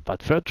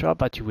that third trap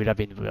that you will have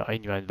in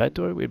your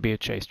inventory will be a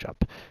chase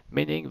trap,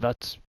 meaning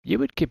that you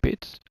will keep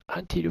it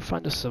until you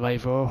find a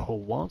survivor who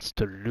wants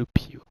to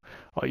loop you,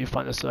 or you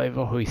find a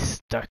survivor who is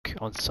stuck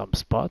on some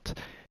spot,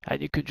 and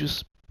you could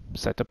just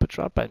set up a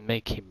trap and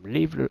make him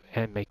leave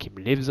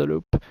the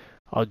loop,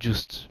 or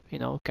just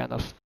kind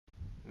of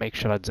make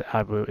sure that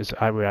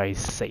the area is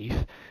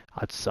safe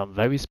at some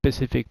very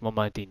specific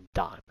moment in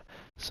time.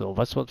 So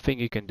that's one thing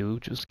you can do,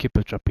 just keep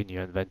a trap in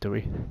your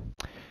inventory.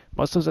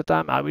 Most of the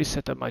time I will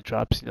set up my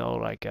traps,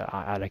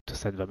 I like to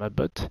set them up,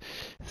 but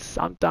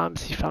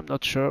sometimes if I'm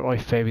not sure or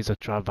if there is a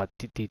trap that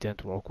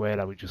didn't work well,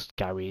 I will just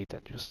carry it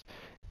and just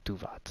do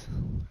that.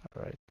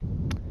 Alright.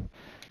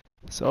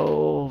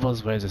 So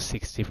those were the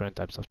 6 different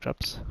types of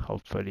traps.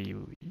 Hopefully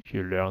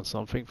you learn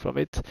something from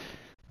it.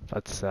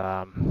 That's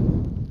the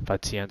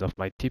end of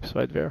my tips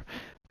right there,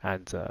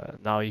 and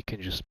now you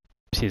can just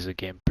see the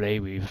gameplay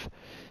with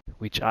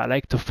which I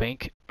like to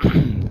think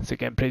the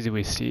gameplays you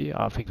will see.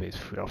 I think there is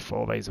 3 or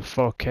 4. There is a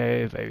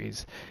 4K, there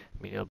is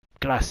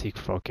classic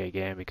 4K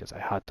game because I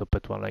had to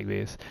put one like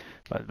this,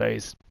 but there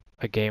is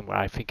a game where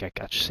I think I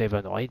catch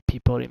 7 or 8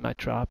 people in my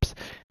traps,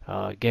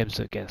 games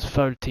against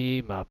full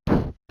team.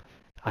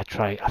 I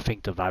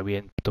think the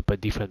variant to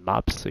put different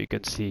maps so you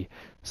can see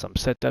some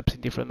setups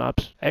in different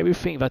maps.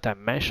 Everything that I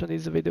mentioned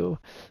in the video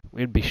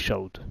will be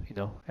showed,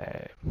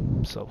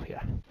 so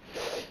yeah.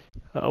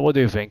 What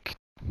do you think?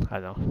 I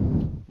don't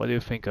know. What do you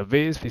think of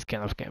this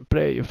kind of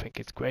gameplay? You think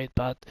it's great,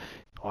 bad,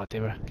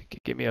 whatever?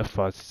 Give me your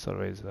thoughts. It's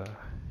always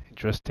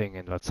interesting,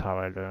 and that's how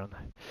I learn.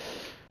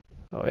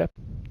 Oh yeah.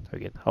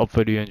 Again,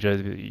 hopefully you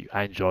enjoyed.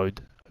 I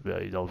enjoyed,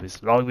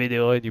 this long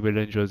video, and you will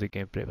enjoy the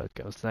gameplay that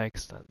comes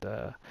next.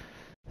 And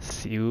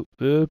see you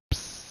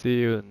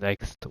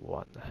next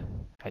one.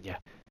 And yeah,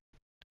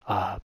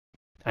 I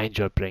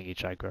enjoy playing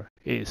Hitchhiker.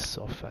 It is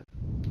so fun.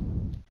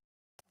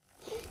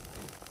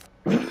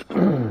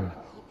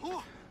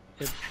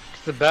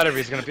 The battery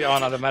is gonna be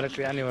on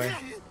automatically anyway.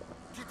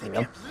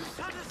 Yep.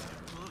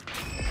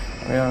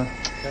 Yeah.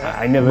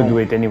 I never do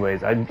it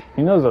anyways. The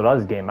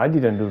last game I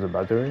didn't do the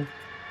battery.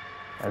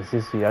 I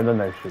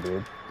don't actually do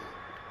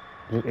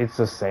it. It's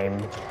the same.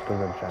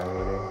 Doesn't change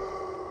really.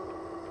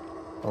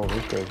 Oh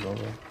oui, c'est bon.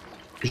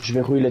 Je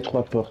verrouille les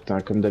 3 portes,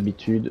 hein, comme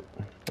d'habitude.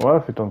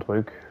 Ouais, fais ton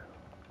truc.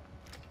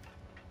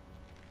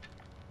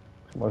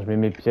 Moi, je mets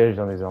mes pièges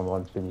dans des endroits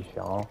un peu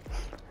différents.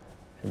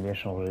 J'aime bien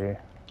changer.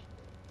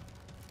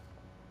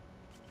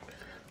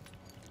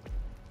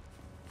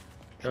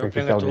 You're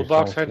opening the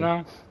toolbox right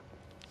now?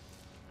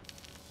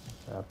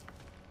 Yeah.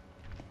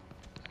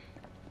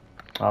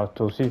 Ah,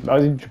 toi aussi.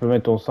 Vas-y, tu peux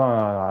mettre ton sang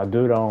à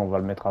 2 là, on va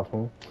le mettre à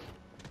fond.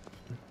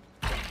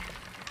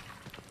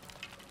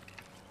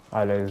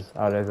 À l'aise.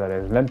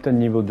 Même t'as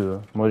niveau 2.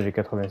 Moi j'ai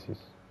 86.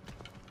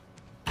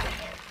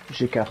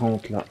 J'ai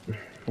 40 là.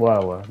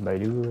 Ouais. Bah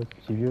il est où le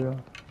petit vieux là?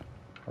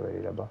 Ah bah il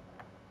est là-bas.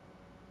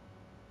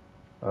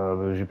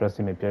 J'ai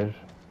placé mes pièges.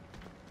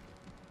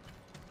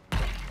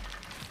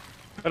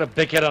 Got a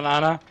big hit on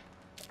Anna.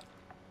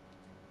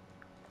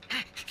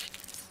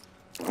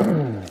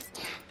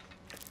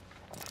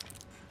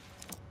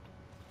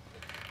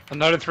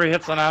 Another 3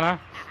 hits on Anna.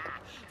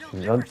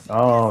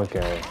 Oh, ok.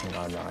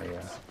 Non,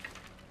 yeah.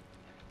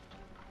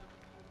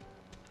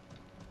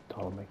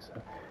 Trop mec ça.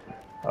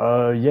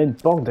 Y a une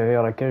porte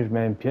derrière laquelle je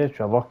mets un piège, tu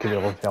vas voir qu'elle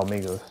est refermée,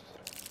 Ghost.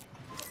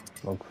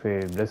 Donc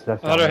laisse-la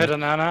fermer. Another hit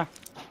on Anna.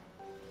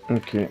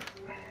 Ok.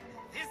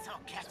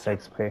 C'est fait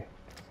exprès.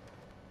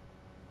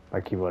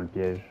 Pas qu'il voit le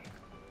piège.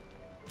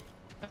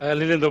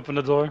 Leland, open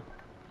the door.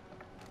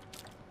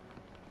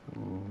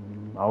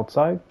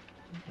 Outside?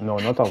 No,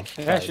 not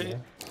outside. Yeah,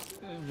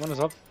 one is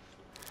up.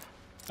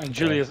 And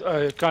Julius,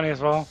 Connie as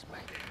well.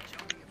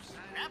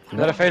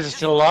 The other phase is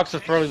still locked, so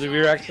it's probably the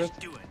rear exit.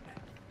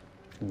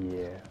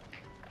 Yeah.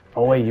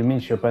 Oh wait, you mean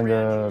she opened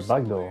the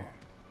back door?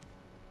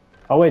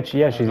 Oh wait,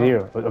 yeah, she's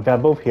here. They're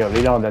both here.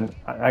 Leland and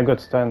I got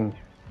stunned.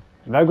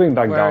 They're going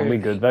back Where down, are we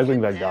you? good. They're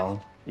going back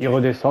down. Ils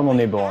redescendent, on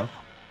est bon. Hein.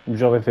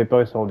 J'aurais fait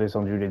peur, ils sont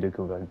redescendus les deux qui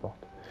ouvraient une porte.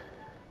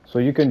 So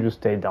you can just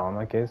stay down,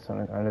 okay? So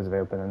unless they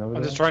open another I'm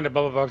door. just trying to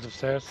bubble box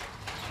upstairs.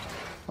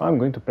 I'm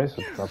going to place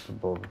a trap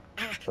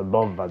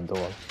above that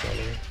door.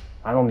 Actually.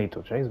 I don't need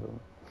to chase them.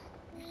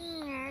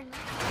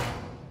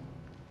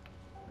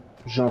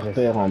 J'en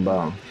repère en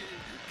bas.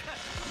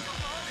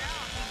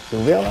 C'est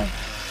ouvert là?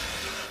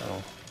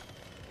 Oh.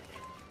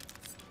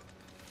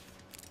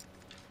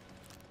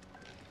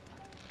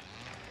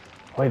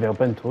 Oh, they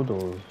opened two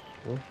doors.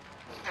 Oh.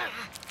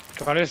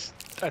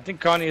 I think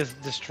Connie is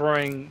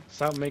destroying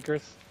sound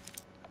makers.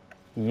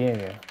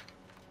 Yeah.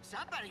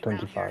 Somebody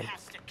 25. around here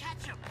has to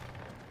catch 'em.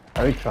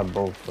 I will trap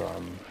both like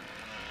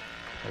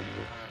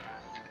this.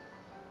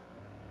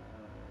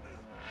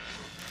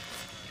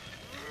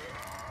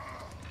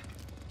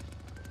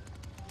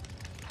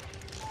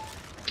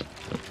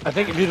 I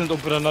think if you didn't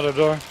open another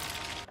door.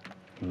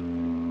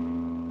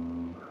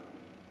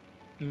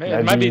 It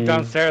might be Maybe-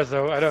 downstairs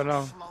though, I don't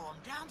know. Slow 'em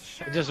down, I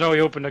sure. just know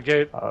he opened the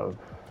gate.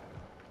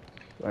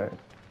 Ouais.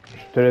 Je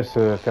te laisse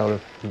faire le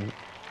fusible.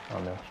 Ah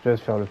merde, je te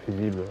laisse faire le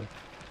fusible.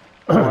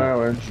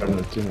 Ouais, je vais le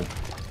noter.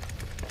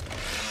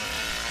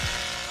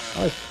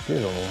 Ah, c'est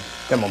piège en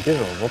Tellement piège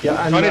en gros. Y'a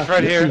Anna. Connie's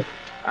right here.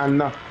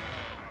 Anna.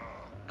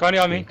 Connie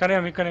on me, Connie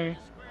on me, Connie on me.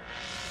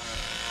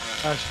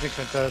 Oh, she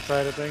thinks I'm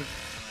outside, I think.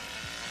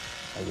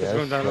 I guess.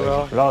 going down the There's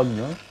well. blood,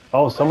 no?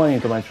 Oh, someone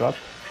into my trap.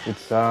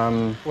 It's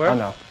Where?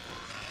 Anna.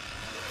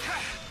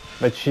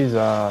 But she's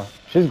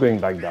going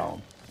back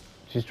down.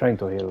 She's trying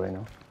to heal right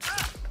now.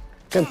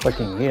 Can't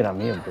fucking heal, I'm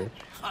here, bitch.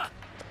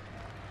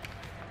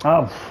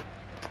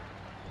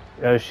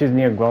 Oh, she's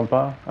near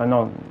Grandpa.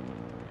 No.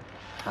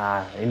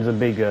 In the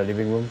big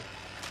living room.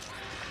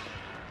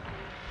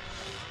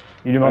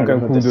 Il lui manque Ouais, un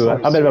elle coup de... redescend Ah,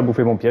 bah, elle ici. va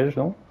bouffer mon piège,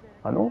 non?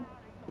 Ah non?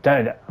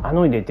 Putain, ah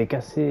non, il a été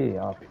cassé.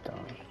 Ah putain.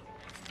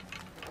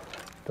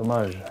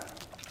 Dommage.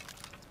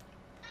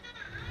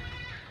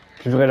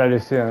 Je devrais la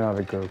laisser hein,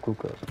 avec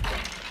Cook.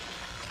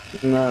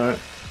 Ouais.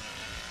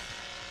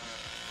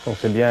 On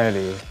sait bien,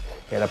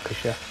 elle a pris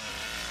cher.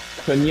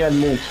 Connie, elle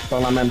monte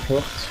par la même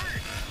porte.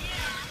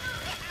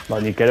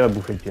 Bah, nickel, elle a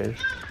bouffé le piège.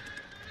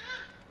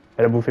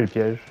 Elle a bouffé le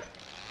piège.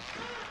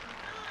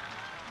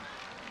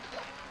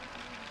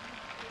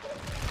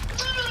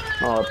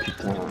 Oh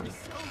putain.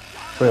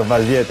 Oui,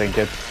 vas-y,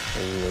 t'inquiète.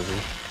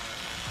 Vas-y.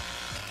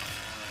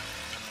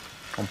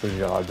 On peut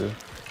gérer à deux.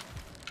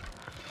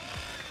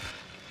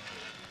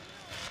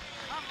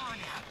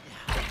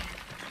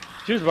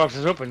 Fuse box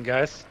is open,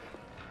 guys.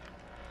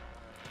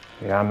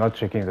 Yeah, I'm not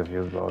checking the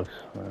fuse box.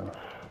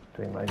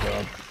 Doing my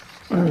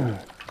job.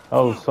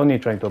 Oh, Sonny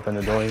trying to open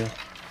the door here.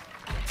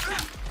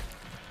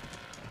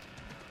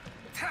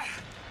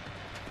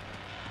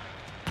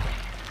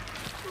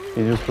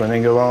 He's just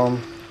running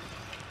around.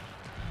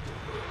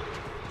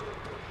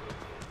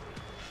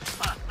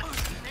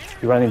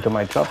 You ran into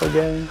my trap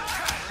again.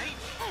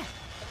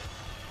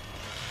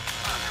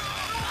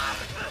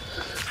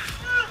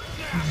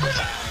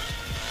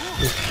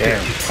 Damn,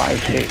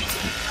 5 hits.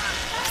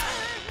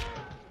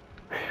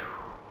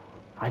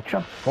 I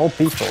trapped 4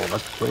 people.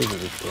 That's crazy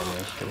this game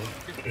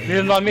actually.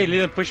 Leland on me,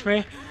 Leland push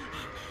me.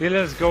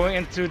 Leland's going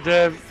into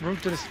the room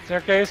to the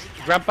staircase,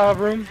 grandpa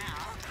room.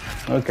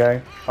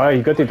 Okay. Alright,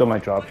 you got it on my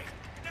trap.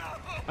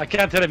 I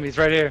can't hit him, he's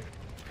right here.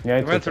 Yeah,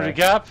 He it's went through the okay.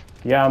 gap.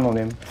 Yeah, I'm on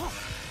him.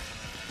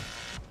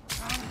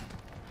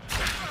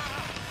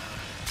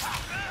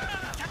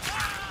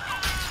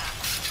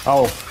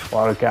 Oh,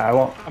 well, okay, I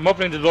won't. I'm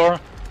opening the door.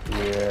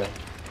 Yeah.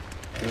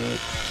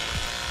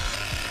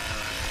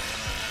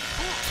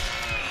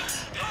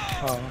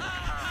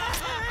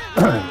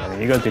 Oh.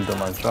 You got into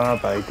my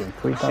trap, I can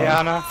quick See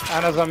Anna.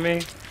 Anna's on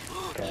me.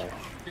 Okay.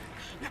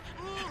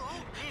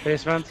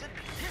 Basement.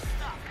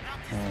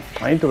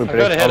 I need to got a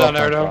replace hit all on of my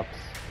her, though.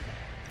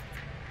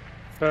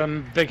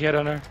 traps. Big hit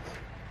on her.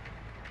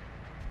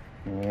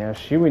 Yeah,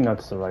 she will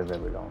not survive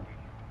very long.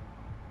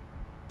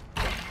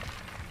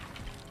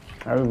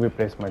 I will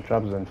replace my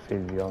traps and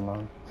feed the old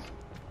man.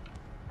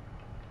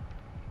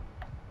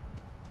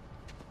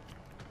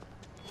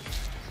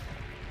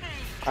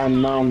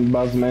 Anna on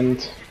basement.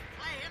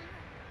 Liam,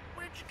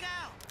 where'd you go?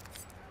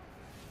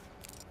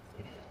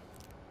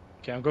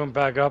 Okay, I'm going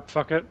back up,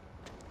 fuck it.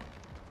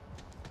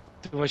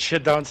 Doing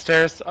shit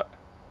downstairs.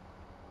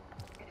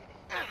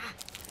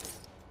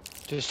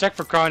 Just check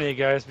for Connie,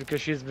 guys,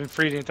 because she's been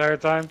free the entire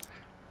time.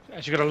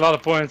 And she got a lot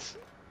of points.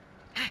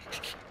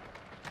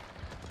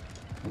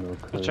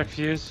 Okay. I'll check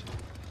fuse.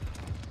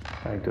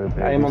 I go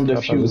I am on the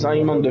trap fuse. I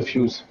and- am on the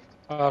fuse.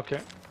 Oh, okay.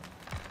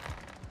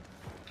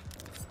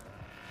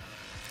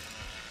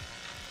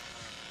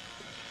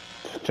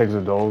 Check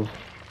the doors.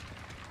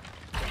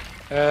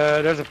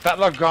 There's a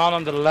padlock gone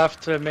on the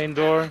left main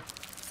door.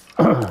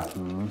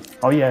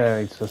 Oh yeah,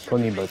 it's a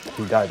Sony, but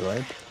he died,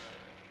 right?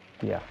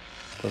 Yeah,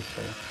 that's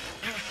so.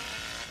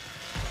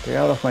 Okay,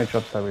 all of my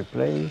traps are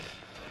replaced.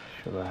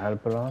 Should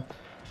help a lot.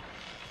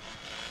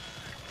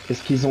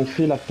 Est-ce qu'ils ont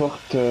fait la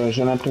porte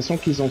j'ai l'impression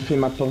qu'ils ont fait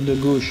ma porte de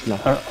gauche là.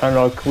 Un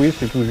lock, oui,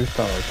 c'est tout juste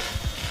un lock.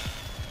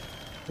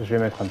 Je vais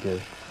mettre un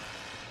piège.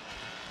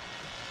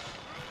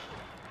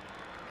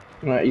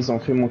 Ouais, ils ont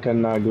fait mon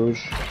cadenas à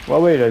gauche.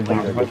 Ouais, il a dit. À il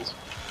a dit. droite.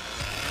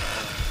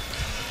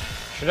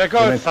 Je suis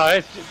d'accord avec ça.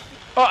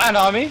 Oh, an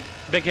army.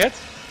 Big hit.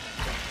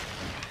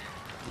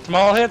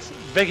 Small hit.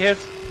 Big hit.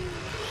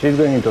 She's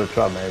going into a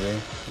trap, maybe.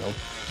 Nope.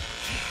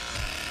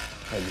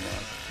 Maybe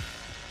not.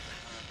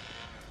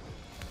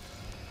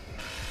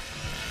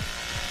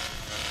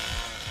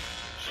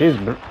 She's...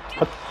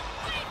 What?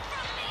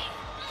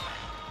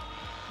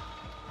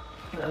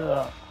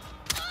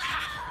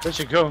 Where'd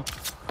she go?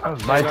 I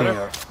was biting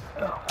her.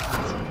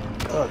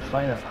 God,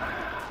 final.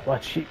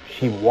 What, she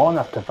won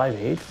after 5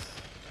 hits?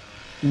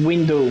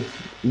 Window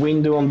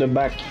on the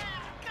back.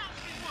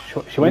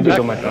 She went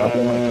into my trap.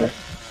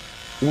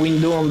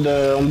 Window on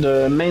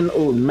the main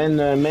hall,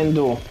 main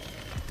door.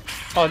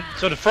 Oh,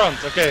 so the front.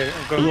 Okay,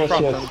 I'm going Yes,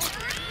 front. yes.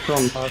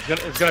 Front. Oh,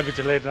 it's gonna be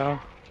too late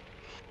now.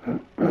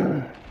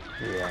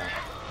 Yeah.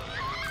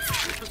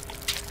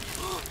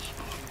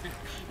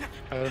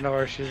 I don't know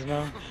where she is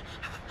now.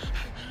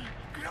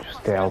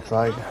 Stay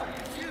outside.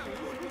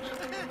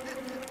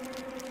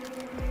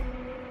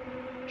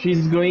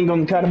 She's going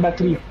on car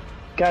battery.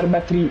 Car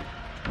battery.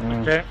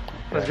 Okay,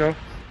 let's go.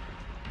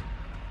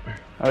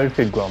 I will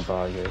feed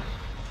Grandpa, I guess.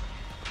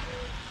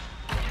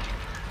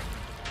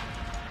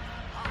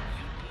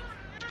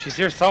 She's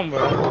here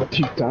somewhere. Oh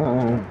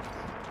putain.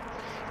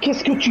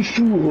 Qu'est-ce que tu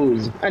fous,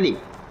 Rose? Allez.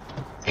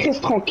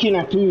 Reste tranquille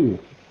un peu.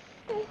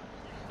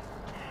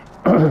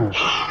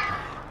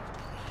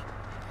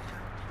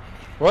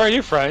 Where are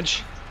you,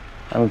 French?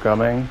 I'm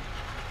coming.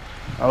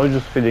 I was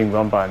just feeding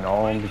Grandpa and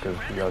all because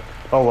he got...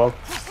 Oh well.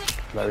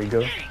 There we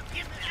go.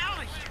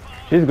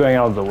 She's going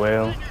out the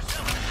whale.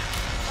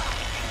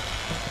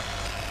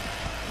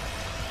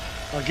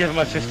 I'll give him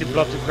my 50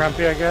 blood to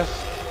Grampy, I guess.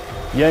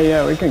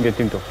 Yeah, we can get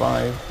him to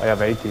 5. I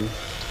have 80.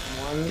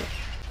 One.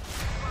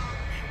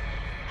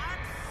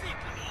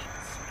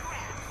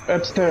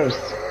 Upstairs.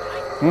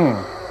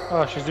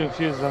 Oh, she's doing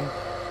fuse then.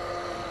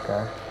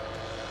 Okay.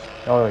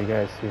 Oh, you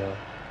guys see her.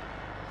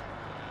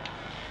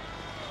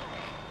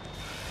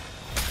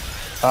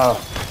 Oh,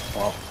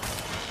 well.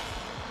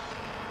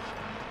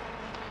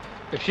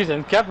 If she's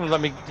in cap,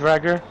 let me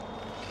drag her.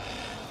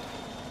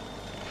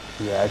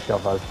 Yeah, I feel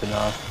fast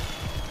enough.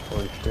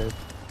 Holy shit.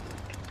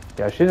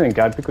 Yeah, she's in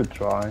cap, we could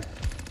try.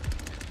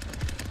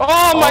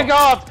 Oh my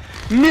god!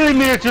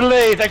 Millimeter too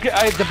late!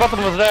 The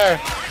button was there.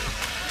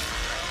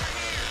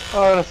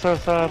 Oh, that's so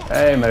sad.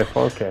 Hey, my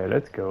 4K,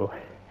 let's go.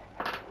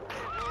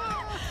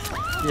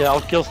 Yeah,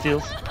 I'll kill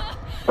steals.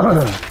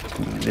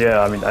 Yeah,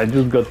 I mean, I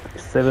just got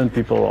 7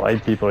 people or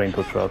 8 people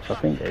into traps. I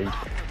think 8.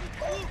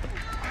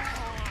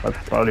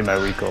 That's probably my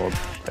record.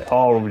 They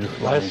all just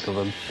run Nice. into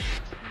them.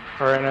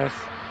 Very nice.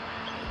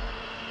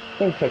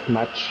 Perfect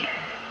match.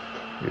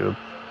 Yep.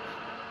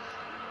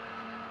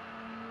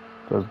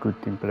 It was good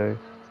team play.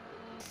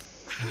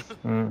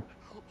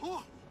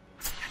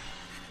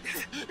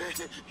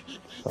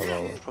 Ça va,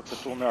 ouais. Je crois que ça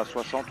tournait à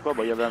 60 quoi,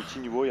 bah il y avait un petit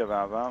niveau, il y avait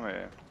un 20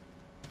 mais...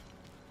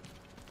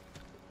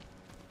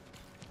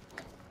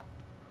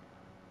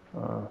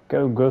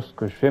 Quel gosse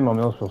que je fais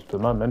maintenant sur cette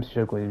map, même si je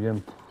la connais bien,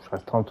 je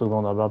reste 30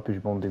 secondes là-bas puis je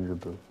monte dès que je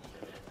peux.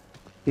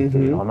 C'est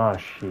vraiment à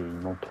chier, ils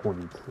vont trop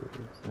vite,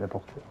 c'est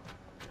n'importe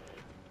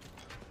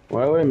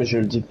quoi. Ouais, mais je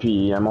le dis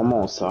depuis un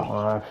moment ça.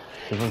 Ouais,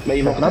 c'est bon. Là,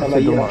 ils vont Cette map, c'est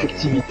travailler la dommage.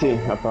 furtivité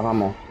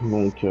apparemment.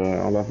 Donc,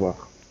 on va voir.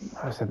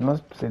 Ah, cette map,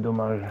 c'est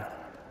dommage.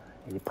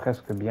 Il est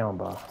presque bien en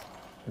bas.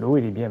 Le haut,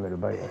 il est bien, mais le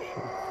bas, il est à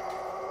chier.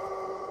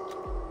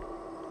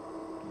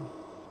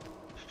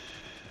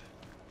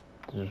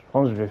 Je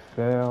pense que je vais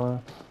faire...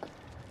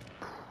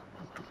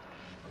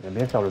 Je vais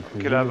bien faire le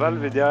plus... Que la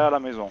valve est derrière la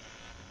maison.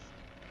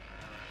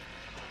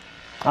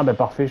 Ah bah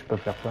parfait, je peux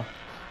faire ça.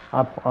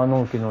 Ah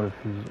non, ok, non, le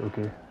fusil, ok.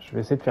 Je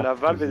vais essayer de faire... La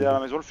valve est fusible. derrière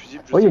la maison, le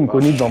fusible je Oh, il y a sais une pas.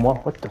 connie devant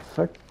moi, what the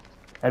fuck.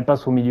 Elle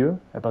passe au milieu,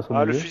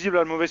 Ah le fusible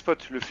a le mauvais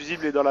spot, le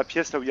fusible est dans la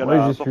pièce là où il y a Ouais,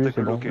 la j'y porte suis, avec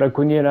c'est le bon. loquet. La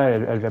connie est là,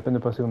 elle vient à peine de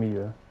passer au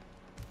milieu.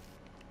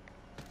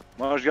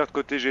 Moi je garde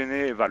côté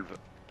gêné et valve.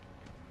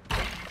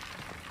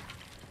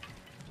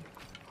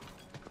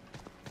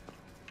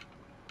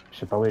 Je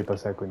sais pas où elle est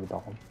passée la connie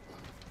par contre.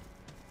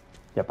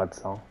 Y a pas de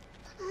sang.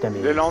 Putain,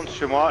 mais... Les landes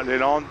chez moi, les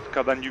landes,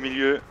 cabane du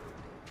milieu.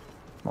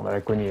 Bon bah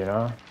la connie est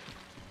là.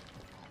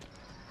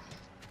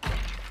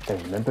 Putain,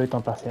 j'ai même pas eu le temps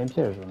de passer un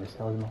piège, mais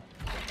sérieusement.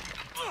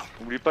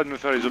 N'oublie pas de me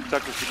faire les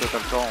obstacles aussi quand t'as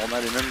le temps, on a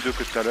les mêmes deux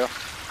que tout à l'heure.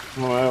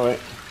 Ouais.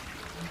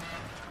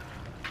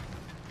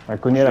 La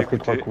connie elle a pris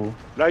Écoutez, 3 coups.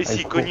 Là ici,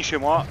 Elle Connie chez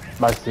moi.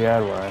 Bah c'est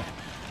elle, ouais.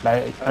 Bah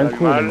un a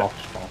coup eu elle est mal. morte,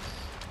 je pense.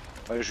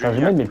 Ouais, je Enfin, lui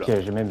ai j'ai mis un même mes coup, là.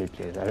 pièges, j'ai même mes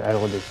pièges. Elle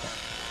redescend.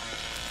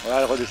 Ouais,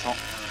 elle redescend.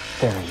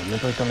 Putain, j'ai même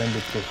pas eu le temps de mettre des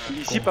pièges.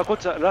 Ici par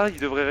contre, là il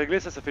devrait régler,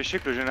 ça fait chier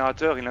que le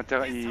générateur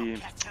il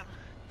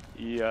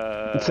Il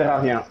sert à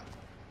rien.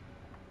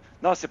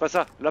 Non, c'est pas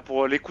ça. Là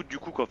pour l'écoute du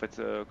coup, en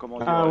fait. Comment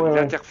dire, Ah, ouais, il ouais.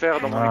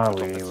 interfère dans mon Ah,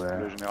 écoute, oui, en fait, ouais.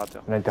 le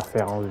générateur.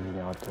 L'interférence du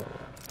générateur.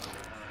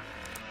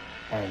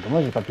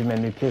 Dommage, j'ai pas pu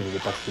mettre mes pièges, il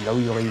est passé là où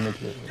il y aurait eu mes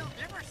pièges. You'll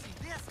never see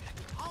this.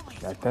 Only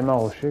Il a tellement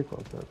rushé quoi.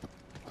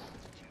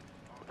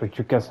 Faut que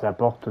tu casses la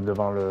porte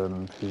devant le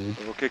fusil.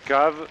 Ok,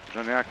 cave,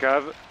 j'en ai un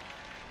cave.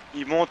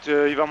 Il monte,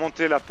 il va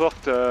monter la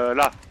porte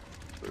là.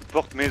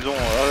 Porte maison,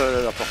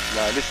 la porte,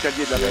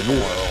 l'escalier de la maison,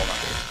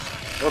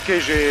 Romain. Ok,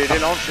 j'ai les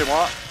landes chez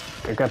moi.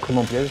 Quelqu'un a pris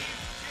mon piège.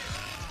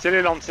 C'est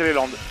les landes, c'est les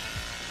landes.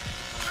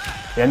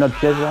 Il y a un autre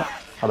piège là.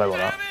 Ah bah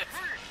voilà.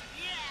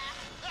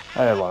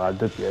 Allez voilà,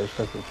 2 pièges,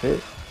 ça c'est fait.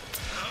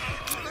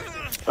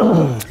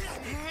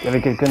 Il y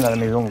avait quelqu'un dans la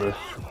maison gauche,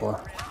 je crois.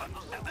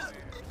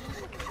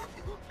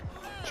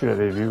 Tu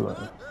l'avais vu, ouais.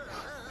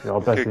 J'ai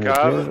replacé Ok, mes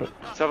cave. pièges.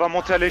 Ça va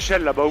monter à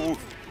l'échelle là-bas où?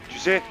 Tu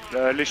sais,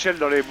 l'échelle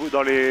dans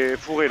les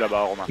fourrés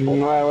là-bas, Romain.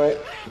 Ouais, ouais.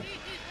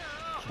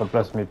 Je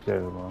replace mes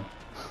pièges, moi.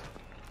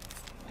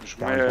 Je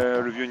mets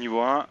le vieux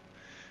niveau 1.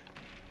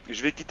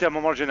 Je vais quitter un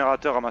moment le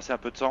générateur, ramasser un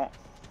peu de sang.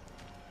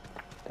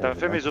 T'as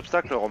fait mes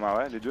obstacles, Romain,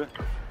 ouais, les deux?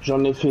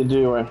 J'en ai fait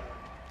 2, ouais.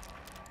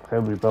 Après,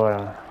 oublie pas, ouais,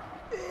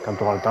 quand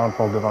tu auras le temps,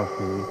 pense devant le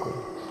fusil, quoi.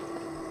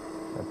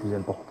 La plus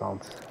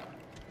importante.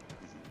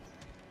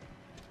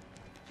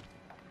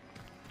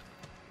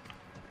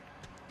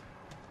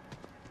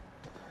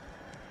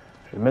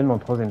 Je vais mettre mon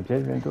 3ème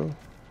piège bientôt.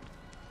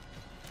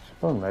 Je sais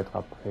pas où le mettre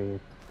après.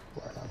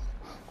 Voilà.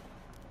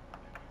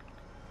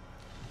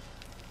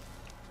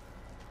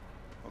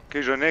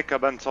 Ok, j'en ai,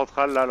 cabane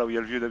centrale là où il y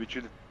a le vieux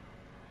d'habitude.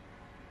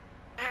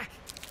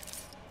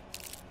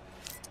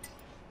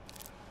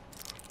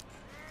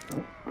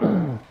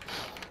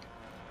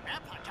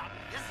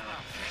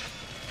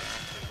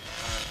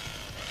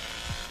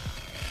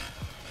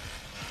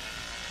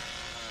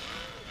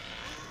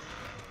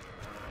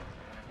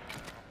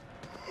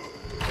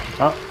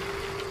 Ah,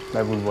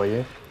 là vous le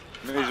voyez,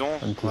 Maison,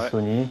 un petit ouais.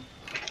 Sony.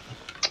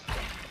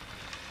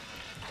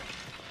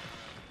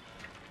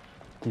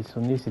 Petit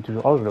Sony c'est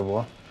toujours... Oh je le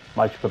vois.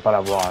 Ouais tu peux pas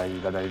l'avoir, il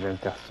va dans les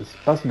interstices.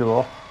 Passe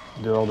dehors,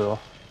 dehors.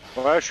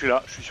 Ouais, je suis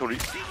là, je suis sur lui.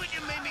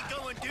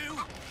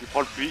 Il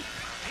prend le puits.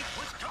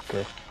 Ok.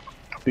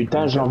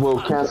 Putain, j'en vois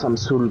aucun, ça me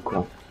saoule,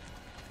 quoi.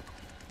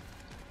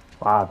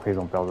 Ah après ils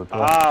ont peur de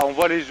toi. Ah, on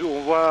voit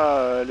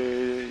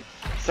les...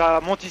 Ça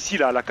monte ici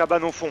là, la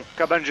cabane au fond,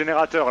 cabane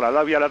générateur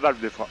là où il y a la valve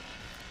des fois.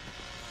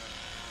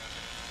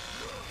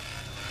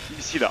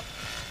 Ici là.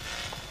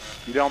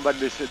 Il est en bas de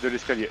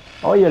l'escalier.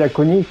 Oh il y a la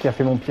Connie qui a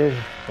fait mon piège.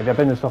 Elle vient à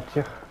peine de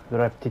sortir de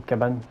la petite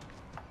cabane.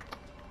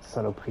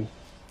 Saloperie.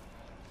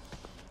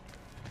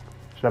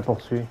 Je la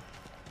poursuis.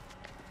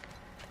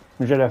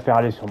 Je vais la faire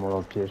aller sur mon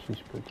autre piège si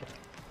je peux.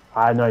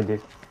 Ah non,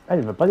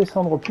 elle veut pas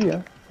descendre au puits,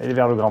 hein. Elle est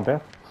vers le grand-père.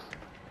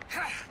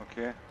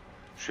 Ok.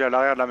 Je suis à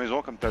l'arrière de la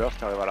maison comme tout à l'heure, si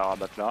t'arrives à la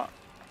rabattre là.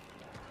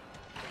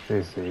 Je vais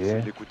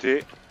essayer.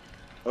 D'écouter.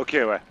 Ok,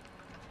 ouais.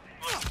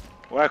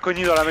 Ouais,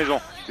 Connie dans la maison.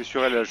 T'es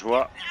sur elle, là, je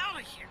vois.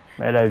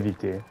 Mais elle a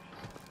évité.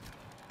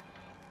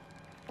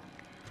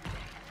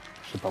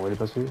 Je sais pas où elle est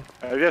passée.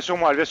 Elle vient sur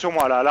moi,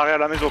 là, à l'arrière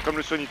de la maison, comme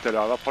le Sony tout à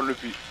l'heure. Elle va prendre le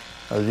puits.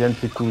 Vas-y, un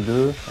petit coup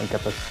de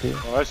incapacité.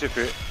 Ouais, c'est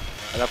fait.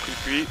 Elle a pris le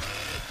puits.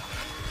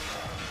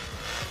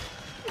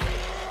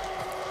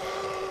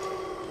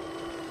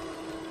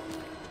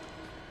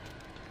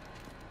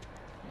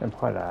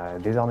 Après, elle a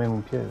désarmé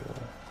mon piège.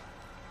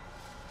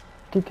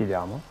 Qui est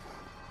derrière moi?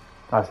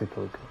 Ah, c'est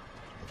toi, ok.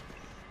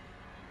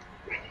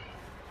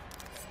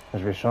 Je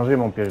vais changer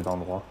mon piège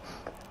d'endroit.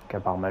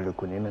 Qu'apparemment elle le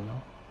connaît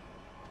maintenant.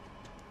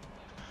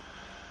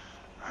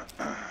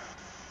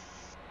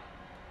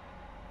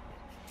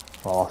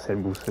 On va voir si elle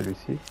bouge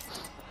celui-ci.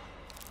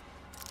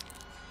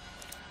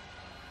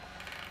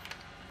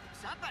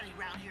 Somebody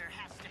round here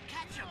has to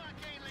catch him.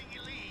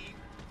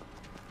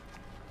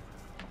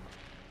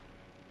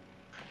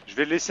 Je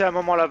vais laisser un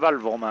moment la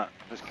valve, Romain.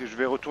 Parce que je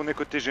vais retourner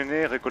côté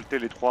gêné et récolter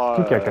les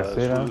 3 Qui a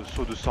cassé, là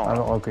sauts de sang. Ah là.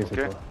 non, ok, c'est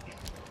toi.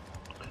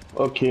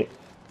 Ok.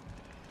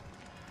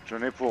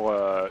 J'en ai pour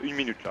 1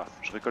 minute là.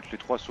 Je récolte les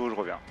 3 sauts, je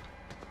reviens.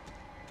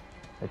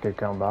 Il y a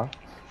quelqu'un en bas.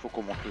 Faut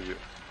qu'on monte le vieux.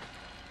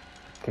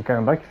 Quelqu'un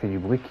en bas qui fait du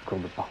bruit, qui court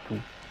de partout.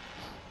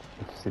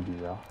 C'est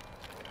bizarre.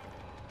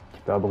 Un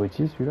petit peu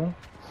abruti celui-là.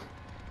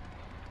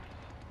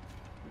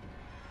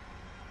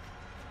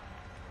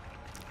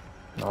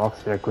 On va voir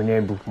si la Connie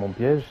elle bouffe mon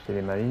piège, si elle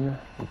est maligne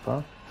ou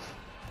pas.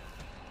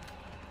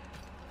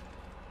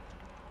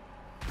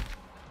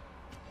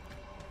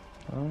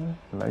 Ouais,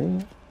 c'est maligne.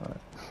 Ouais.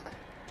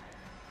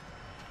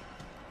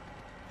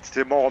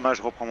 C'était bon, Romain,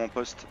 je reprends mon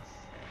poste.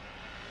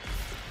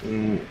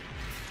 Hmm.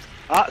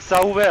 Ah, ça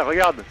a ouvert,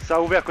 regarde. Ça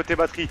a ouvert côté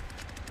batterie.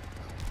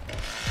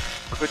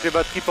 Côté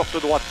batterie, porte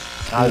droite.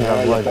 Ah, je la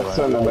Ouais, y vois, a je vois.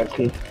 personne en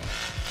batterie.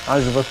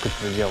 Ah, je vois ce que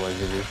tu veux dire, ouais,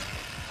 j'ai vu.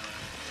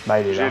 Bah,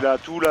 il est J'ai là. là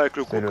tout là avec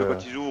le coup C'est que le-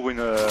 quand ils ouvrent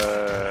une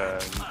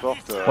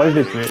porte. Ouais, je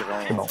l'ai tué, c'est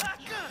vraiment- c'est bon.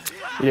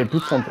 Il est plus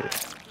de santé.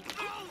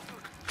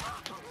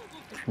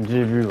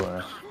 J'ai vu, ouais.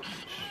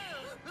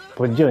 Je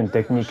pourrais te dire une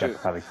technique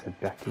après avec cette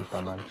paire qui est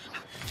pas mal.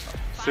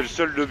 C'est le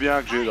seul de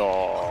bien que j'ai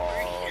dans...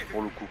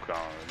 pour le coup là.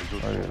 Les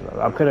autres Ouais, sont-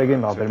 après la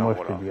game, c'est rappelle-moi, un, je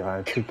te voilà. dirai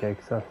un truc avec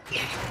ça.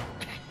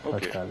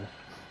 Ok. Fatal.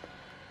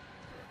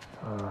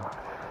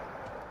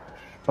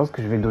 Je pense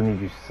que je vais donner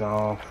du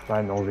sang.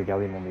 Ah non, je vais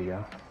garder mon dégât.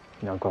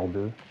 Il y en a encore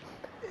 2.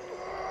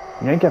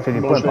 Il y en a un qui a fait des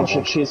Bon, points je vais par le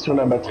contre. chercher sur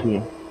la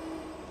batterie.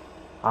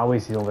 Ah oui,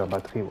 s'ils ont vers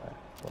batterie, ouais.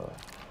 Ouais.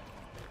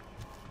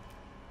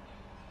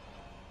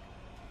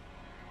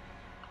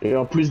 Et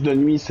en plus de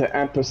nuit, c'est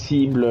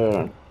impossible.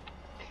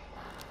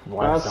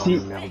 Ouais, Ah c'est si,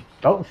 emmerdant.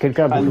 Oh,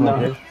 quelqu'un a bouffé mon Anna.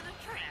 piège.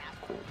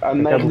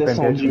 Anna Quelqu'un est a bouffé un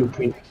redescendue piège. au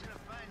puits.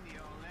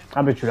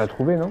 Ah, mais tu l'as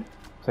trouvé, non?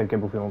 Celle qui a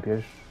bouffé mon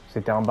piège.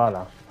 C'était en bas,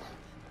 là.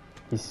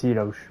 Ici,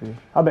 là où je suis.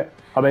 Ah ben,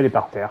 elle est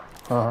par terre.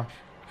 Ah, ah.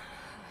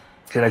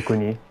 C'est la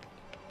Connie.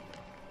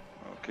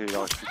 Ok, il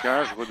en reste plus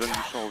qu'un, je redonne du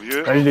sang au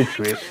vieux. Ah, je l'ai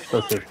tué. Ça,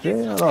 c'est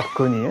fait. Alors,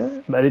 Connie, hein,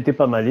 bah, elle était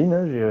pas maline.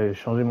 Hein. J'ai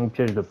changé mon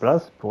piège de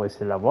place pour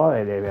essayer de la voir.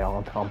 Elle est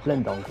rentrée en pleine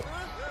dedans, quoi.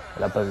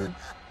 Elle a pas vu.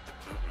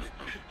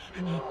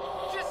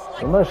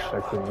 Dommage, la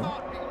Connie.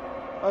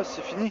 Ah,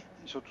 c'est fini?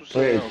 Ils sont tous...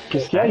 Ouais,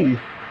 qu'est-ce qu'il y a eu?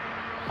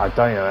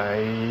 Attends,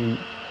 il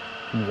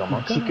nous en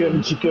manque un.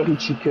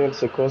 Hitchiker,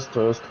 c'est quoi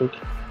ce truc?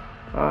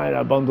 Ah, elle a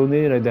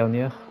abandonné la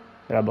dernière.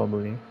 Elle a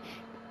abandonné.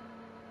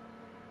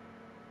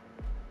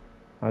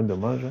 Ah,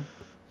 dommage. Hein.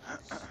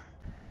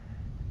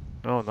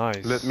 Oh,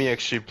 nice. Let me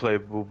actually play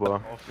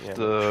Booba. Off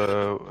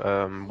the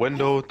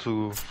window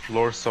to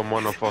lure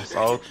someone of us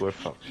out, we're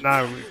fucked.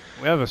 Nah,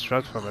 we have a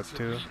strat from it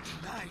too.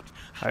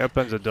 I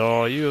open the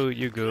door,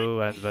 you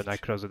go, and then I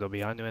close the door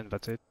behind you, and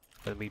that's it.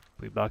 Then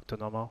we back to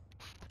normal.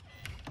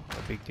 No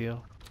big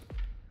deal.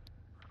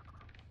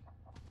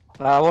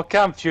 We'll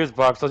camp fuse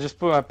box. I'll just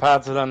put my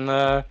pads and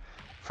then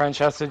French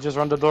has to just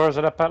run the doors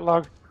at a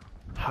padlock.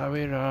 I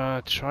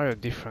will try a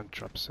different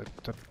trap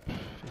setup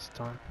this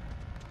time.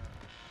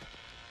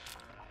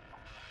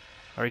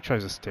 I will try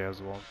the stairs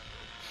one.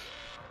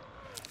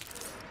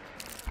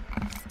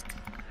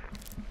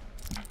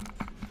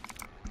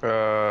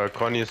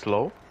 Connie is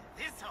low.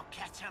 This'll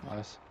catch him.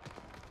 Nice.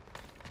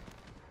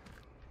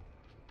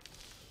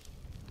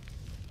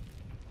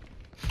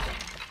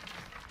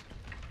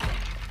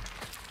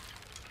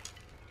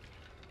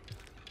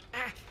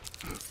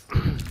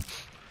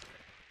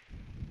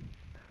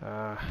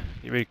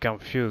 You will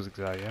confuse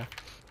guy, yeah?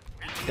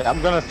 Yeah,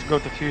 I'm gonna go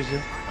to fuse you.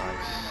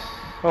 Nice.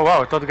 Oh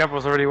wow, I thought the camp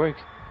was already awake.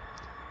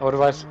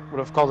 Otherwise, would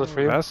have called it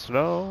for you. That's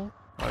slow.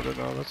 I don't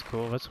know, that's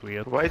cool, that's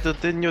weird. Why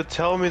didn't you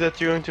tell me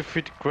that you're going to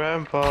feed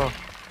Grandpa?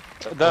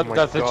 That, Oh my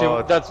that's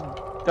literally God.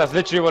 that's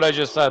literally what I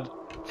just said.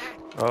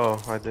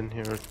 Oh, I didn't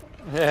hear it.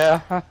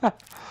 Yeah.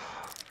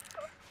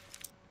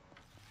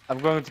 I'm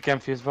going to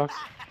camp fuse box.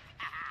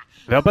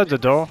 We open the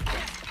door.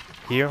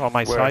 Here on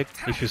my Where? side.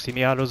 If you see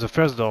me, hello, the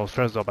first door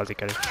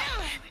basically.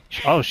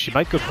 Oh, she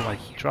might go for my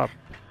trap.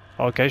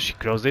 Okay, she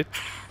closed it.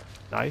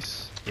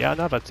 Nice. Yeah,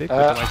 no, that's it.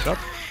 Go to my trap.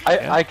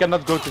 Yeah. I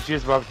cannot go to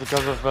fuse box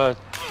because of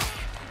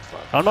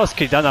Almost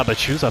killed Anna, but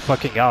she's a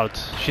fucking out.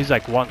 She's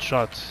like one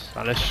shot.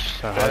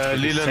 Unless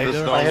Leland is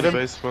I down hit in the him.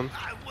 basement.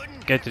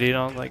 Get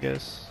Leland, I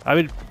guess. I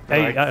will.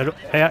 Hey,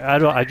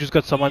 Right. I just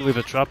got someone with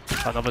a trap.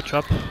 Another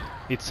trap.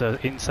 It's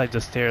inside the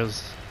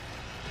stairs.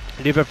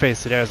 Liver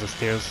face, there's the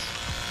stairs.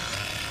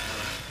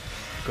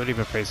 Go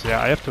liver face.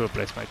 Yeah, I have to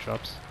replace my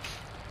traps.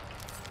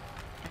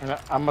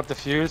 I'm at the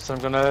fuse, so I'm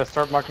gonna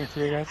start marking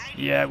for you guys.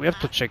 Yeah, we have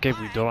to check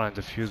every door and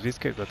the fuse. This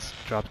guy got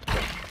trapped,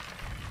 but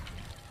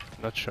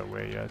not sure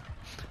where yet.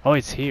 Oh,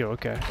 it's here.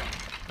 Okay,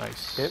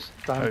 nice. Yep,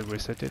 I done. will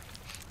reset it.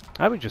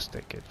 I will just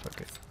take it.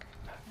 Fuck it.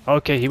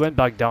 Okay, he went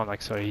back down.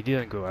 Like, sorry, he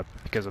didn't go up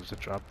because of the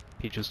trap.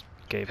 He just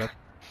gave up.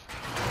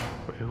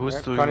 Wait, who's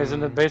doing... Connie's in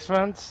the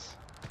basement.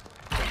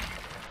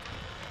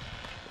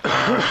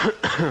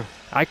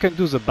 I can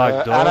do the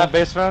back door. Anna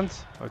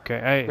basement. Okay,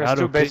 hey, There's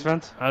Ado, two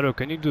basement. Ado,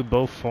 can you do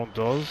both front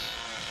doors?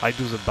 I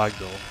do the back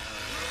door.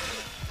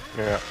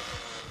 Yeah.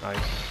 Nice.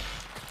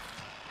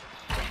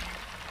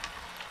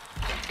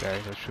 Okay,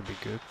 that should be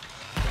good.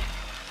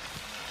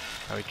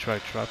 I will try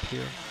trap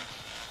here.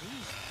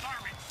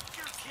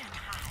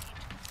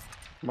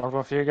 Mark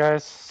one for you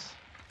guys.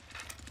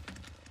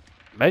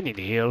 Men in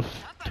health.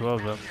 2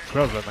 of them.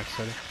 3 of them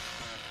actually.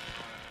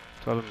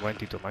 2 of them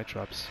went into my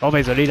traps. Oh,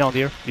 there's a lead on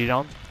here. Lead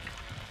on.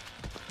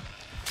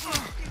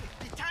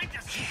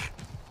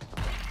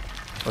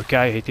 Okay,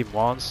 I hit him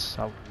once.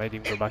 I made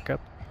him go back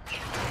up.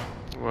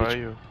 Where are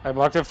you? I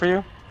marked it for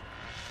you.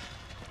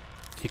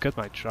 He cut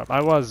my trap.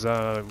 I was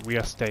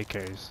rear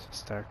staircase.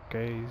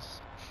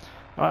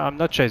 I'm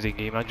not chasing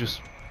him. I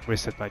just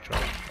reset my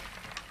trap.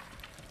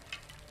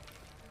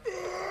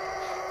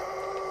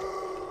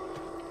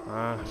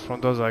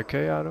 Front doors are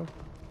okay, Ado.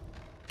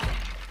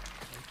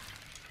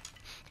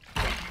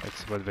 Let's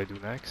see what they do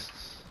next.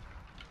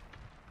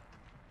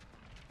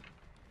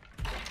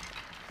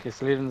 Okay,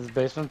 so lead in this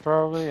basement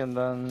probably, and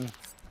then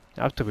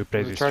I have to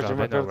replace this trap. Recharging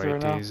my I know where filter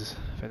it now. is.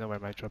 I know where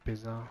my trap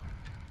is now.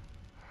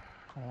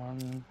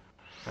 one,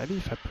 Maybe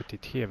if I put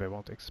it here, they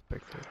won't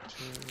expect it.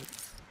 two.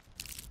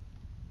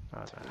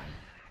 Oh,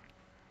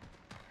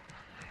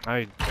 no.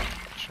 I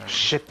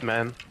Shit,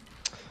 man.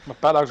 My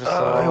padlock just.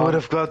 I would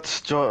have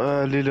got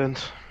Leland.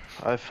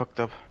 I fucked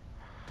up.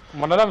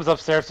 One of them is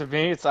upstairs with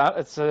me. It's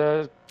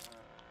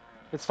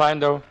fine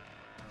though.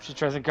 If she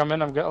tries to come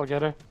in, I'll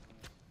get her.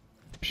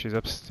 She's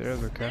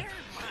upstairs, okay.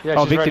 Yeah,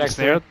 Oh, she's right victim next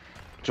to snared. me.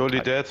 Jolie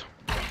dead.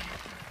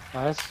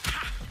 Nice.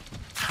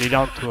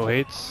 Leland 2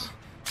 hits.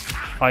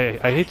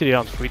 I hit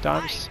Leland 3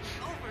 times.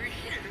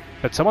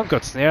 But someone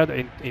got snared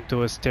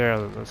into a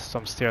stair,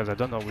 some stairs. I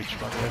don't know which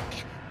one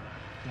yet.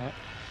 Yeah.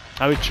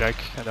 I will check,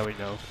 and I will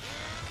know.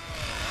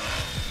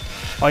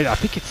 Oh yeah, I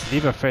think it's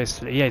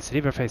Liverface. Yeah, it's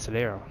Liverface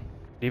layer.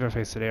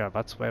 Liverface layer.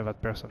 That's where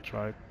that person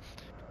tried.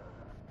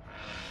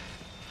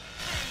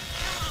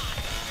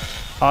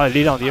 Oh,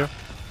 Leland here.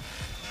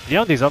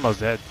 Leland is almost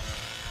dead.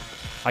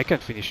 I can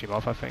finish him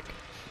off, I think.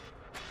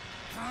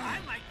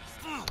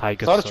 I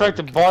got Someone's trying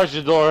to barge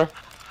the door.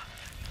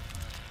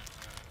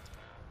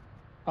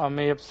 On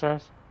me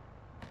upstairs.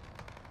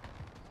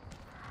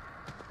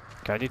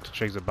 Okay, I need to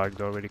check the back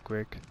door really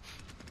quick.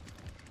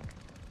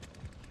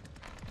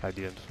 I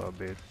didn't for a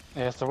bit.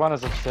 Yes, the one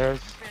is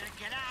upstairs.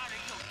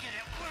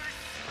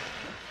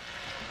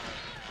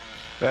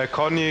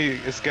 Connie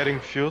is getting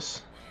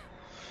fuse.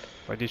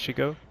 Where did she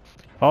go?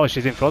 Oh,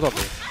 she's in front of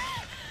me.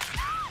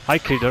 I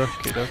killed her,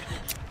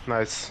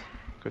 Nice.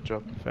 Good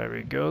job.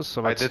 Very good.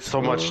 So I did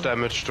so much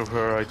damage to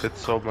her. I did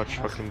so much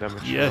fucking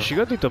damage. Yeah, she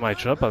got into my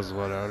trap as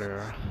well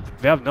earlier.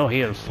 We have no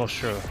heal for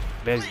sure.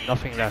 There's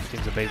nothing left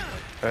in the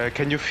basement.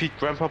 Can you feed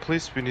Grandpa,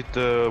 please? We need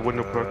the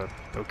window perk.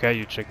 Okay,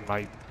 you check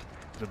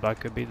the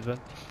back a bit then.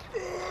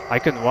 I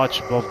can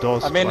watch both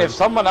doors. I mean, if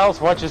someone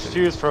else watches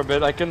Fuse for a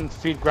bit, I can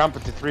feed Grandpa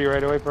to 3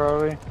 right away,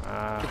 probably.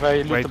 If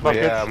I loot the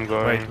buckets. Yeah, I'm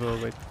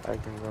going. Wait. I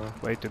can go.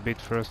 Wait a bit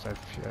first. I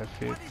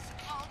feed.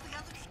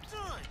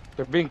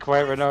 They're being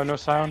quiet right now, no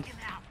sound.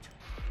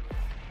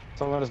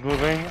 Someone is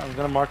moving. I'm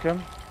gonna mark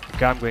him.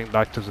 Okay, I'm going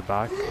back to the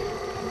back.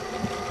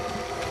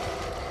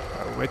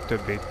 Wait a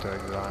bit,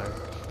 guy.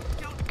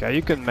 Okay,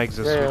 you can make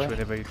the switch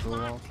whenever you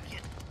want.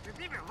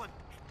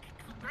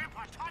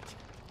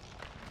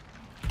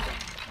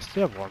 I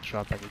still have one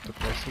trap I need to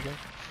place again.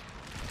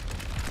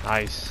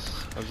 Nice.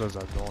 That was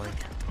annoying.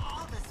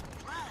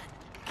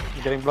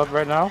 You getting blood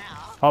right now?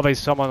 Oh, there's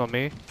someone on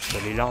me.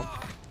 The Leland.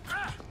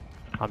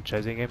 I'm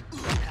chasing him.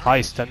 Oh,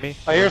 he stunned me.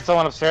 I hear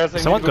someone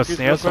upstairs. Someone got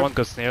snared. Someone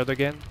got snared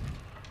again.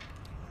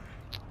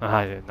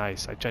 Ah, yeah,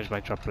 nice. I changed my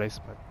trap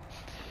placement.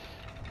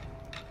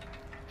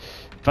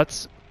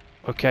 That's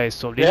okay.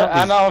 So Leland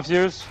yeah, I'm now on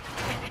Fuse.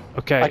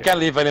 Okay. I can't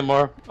leave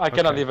anymore. I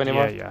cannot leave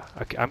anymore. Yeah.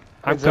 Okay,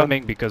 I'm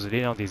coming because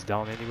Leland is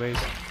down anyways.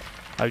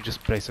 I'll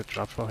just place a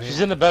trap for him.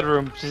 She's in the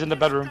bedroom.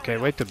 Okay,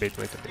 wait a bit.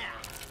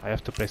 I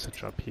have to place a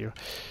trap here.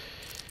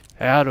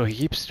 Arrow, he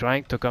keeps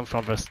trying to come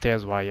from the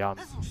stairs where I am.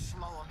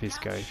 This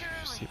guy, if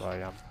you see where I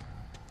am.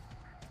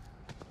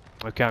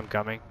 Okay, I'm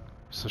coming.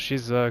 So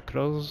she's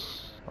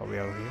close. Oh, we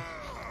are here.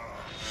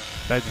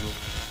 Bedroom.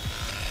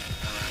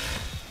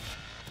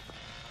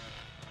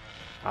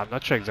 I'm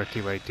not sure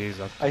exactly where it is.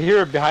 I hear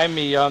her behind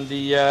me on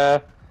the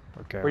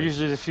okay, where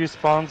usually the Fuse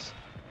spawns.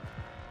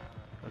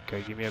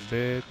 Okay, give me a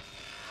bit.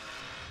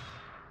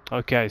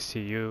 Okay, I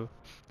see you.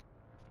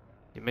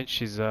 You mean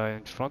she's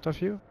in front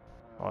of you?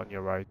 Or on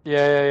your right?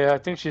 Yeah. I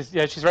think she's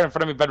right in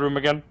front of me. Bedroom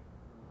again.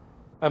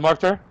 I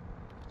marked her.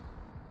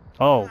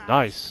 Oh,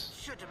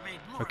 nice.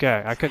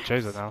 Okay, I can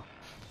chase her now.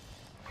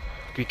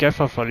 Be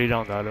careful for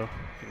Leland, Halo.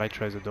 You might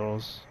try the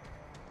doors.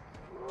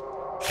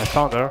 I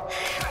found her.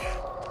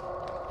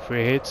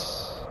 3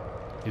 hits.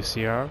 You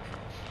see her?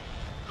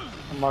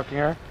 I'm marking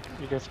her.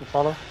 You guys can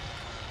follow.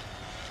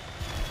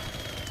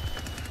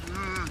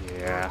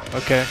 Yeah.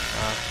 Okay.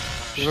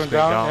 She's going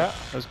down. Yeah.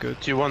 That's good.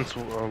 She wants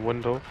a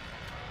window.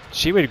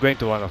 She will go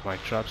into one of my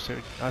traps,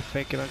 I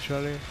think,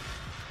 eventually.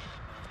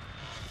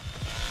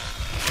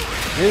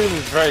 This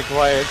is very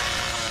quiet.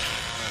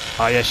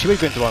 Oh yeah, she will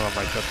go into one of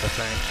my traps, I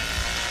think.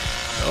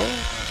 No?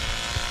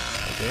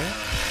 Okay.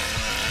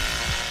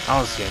 I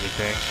don't see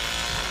anything.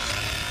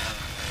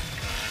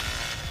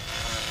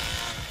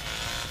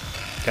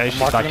 Okay,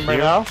 she's back here. Right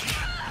now.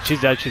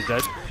 She's dead.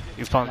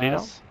 You found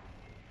Lina?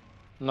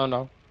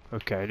 No.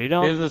 Okay,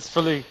 Lina. Lina is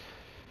fully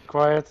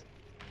quiet.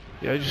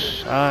 Yeah,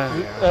 just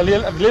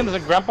Lina's a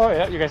grandpa.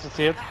 Yeah, you guys can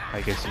see it.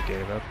 I guess you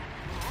gave up.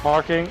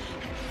 Marking.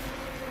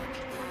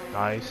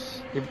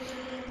 Nice.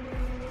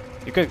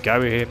 You can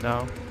carry him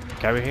now.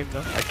 Carry him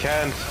now. I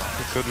can't.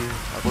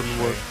 I wouldn't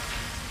work.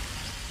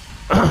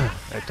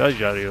 I told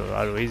you,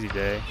 Aru, easy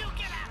day.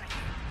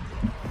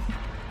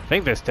 I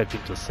think they stepped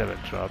into 7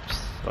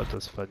 traps. That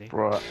was funny.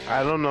 Bro,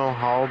 I don't know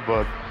how,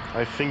 but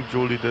I think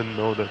Julie didn't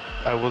know that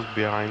I was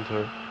behind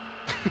her.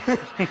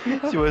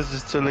 She was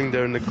just chilling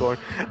there in the corner.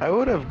 I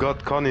would have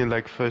got Connie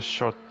like first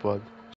shot, but